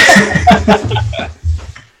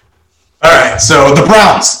all right, so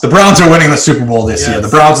the Browns are winning the Super Bowl this year. Yes.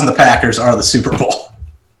 The Browns and the Packers are the Super Bowl.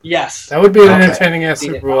 Yes, That would be an Okay. entertaining ass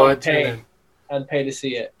Super Bowl. I'd tune Okay. in. I'd pay to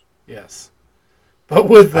see it. Yes. But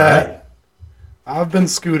with All that, right. I've been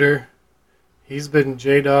Scooter. He's been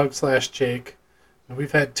J-Dog/Jake. And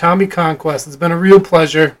we've had Tommy Conquest. It's been a real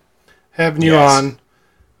pleasure having you Yes. on.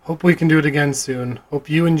 Hope we can do it again soon. Hope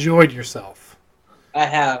you enjoyed yourself. I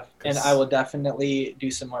have, and 'Cause- I will definitely do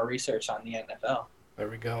some more research on the NFL. There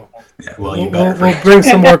we go. Yeah, well, you We'll, better. we'll bring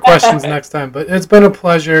some more questions next time. But it's been a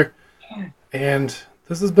pleasure. And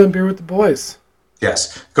this has been Beer with the Boys.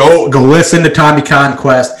 Yes. Go listen to Tommy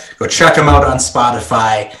Conquest. Go check him out on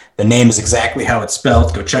Spotify. The name is exactly how it's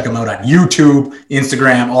spelled. Go check him out on YouTube,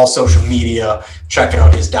 Instagram, all social media. Check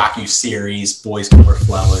out his docu-series, Boys Can Wear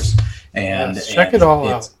Flowers. And Yes, check it all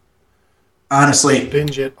it's- out. Honestly,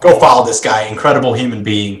 Binge it. go follow this guy. Incredible human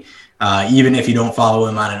being. Even if you don't follow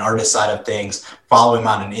him on an artist side of things, follow him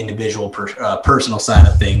on an individual, personal side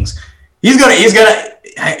of things. He's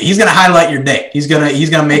gonna highlight your day. He's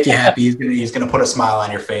gonna make you happy. He's gonna put a smile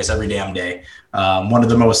on your face every damn day. One of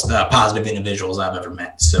the most positive individuals I've ever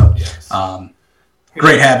met. So, Yes.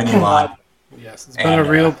 great having you on. Yes, it's been a and,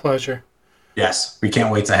 real pleasure. Yes, we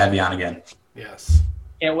can't wait to have you on again. Yes.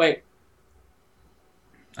 Can't wait.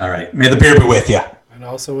 All right, may the beer be with you. And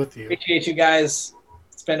also with you. Appreciate you guys.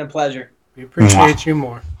 It's been a pleasure. We appreciate you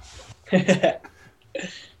more.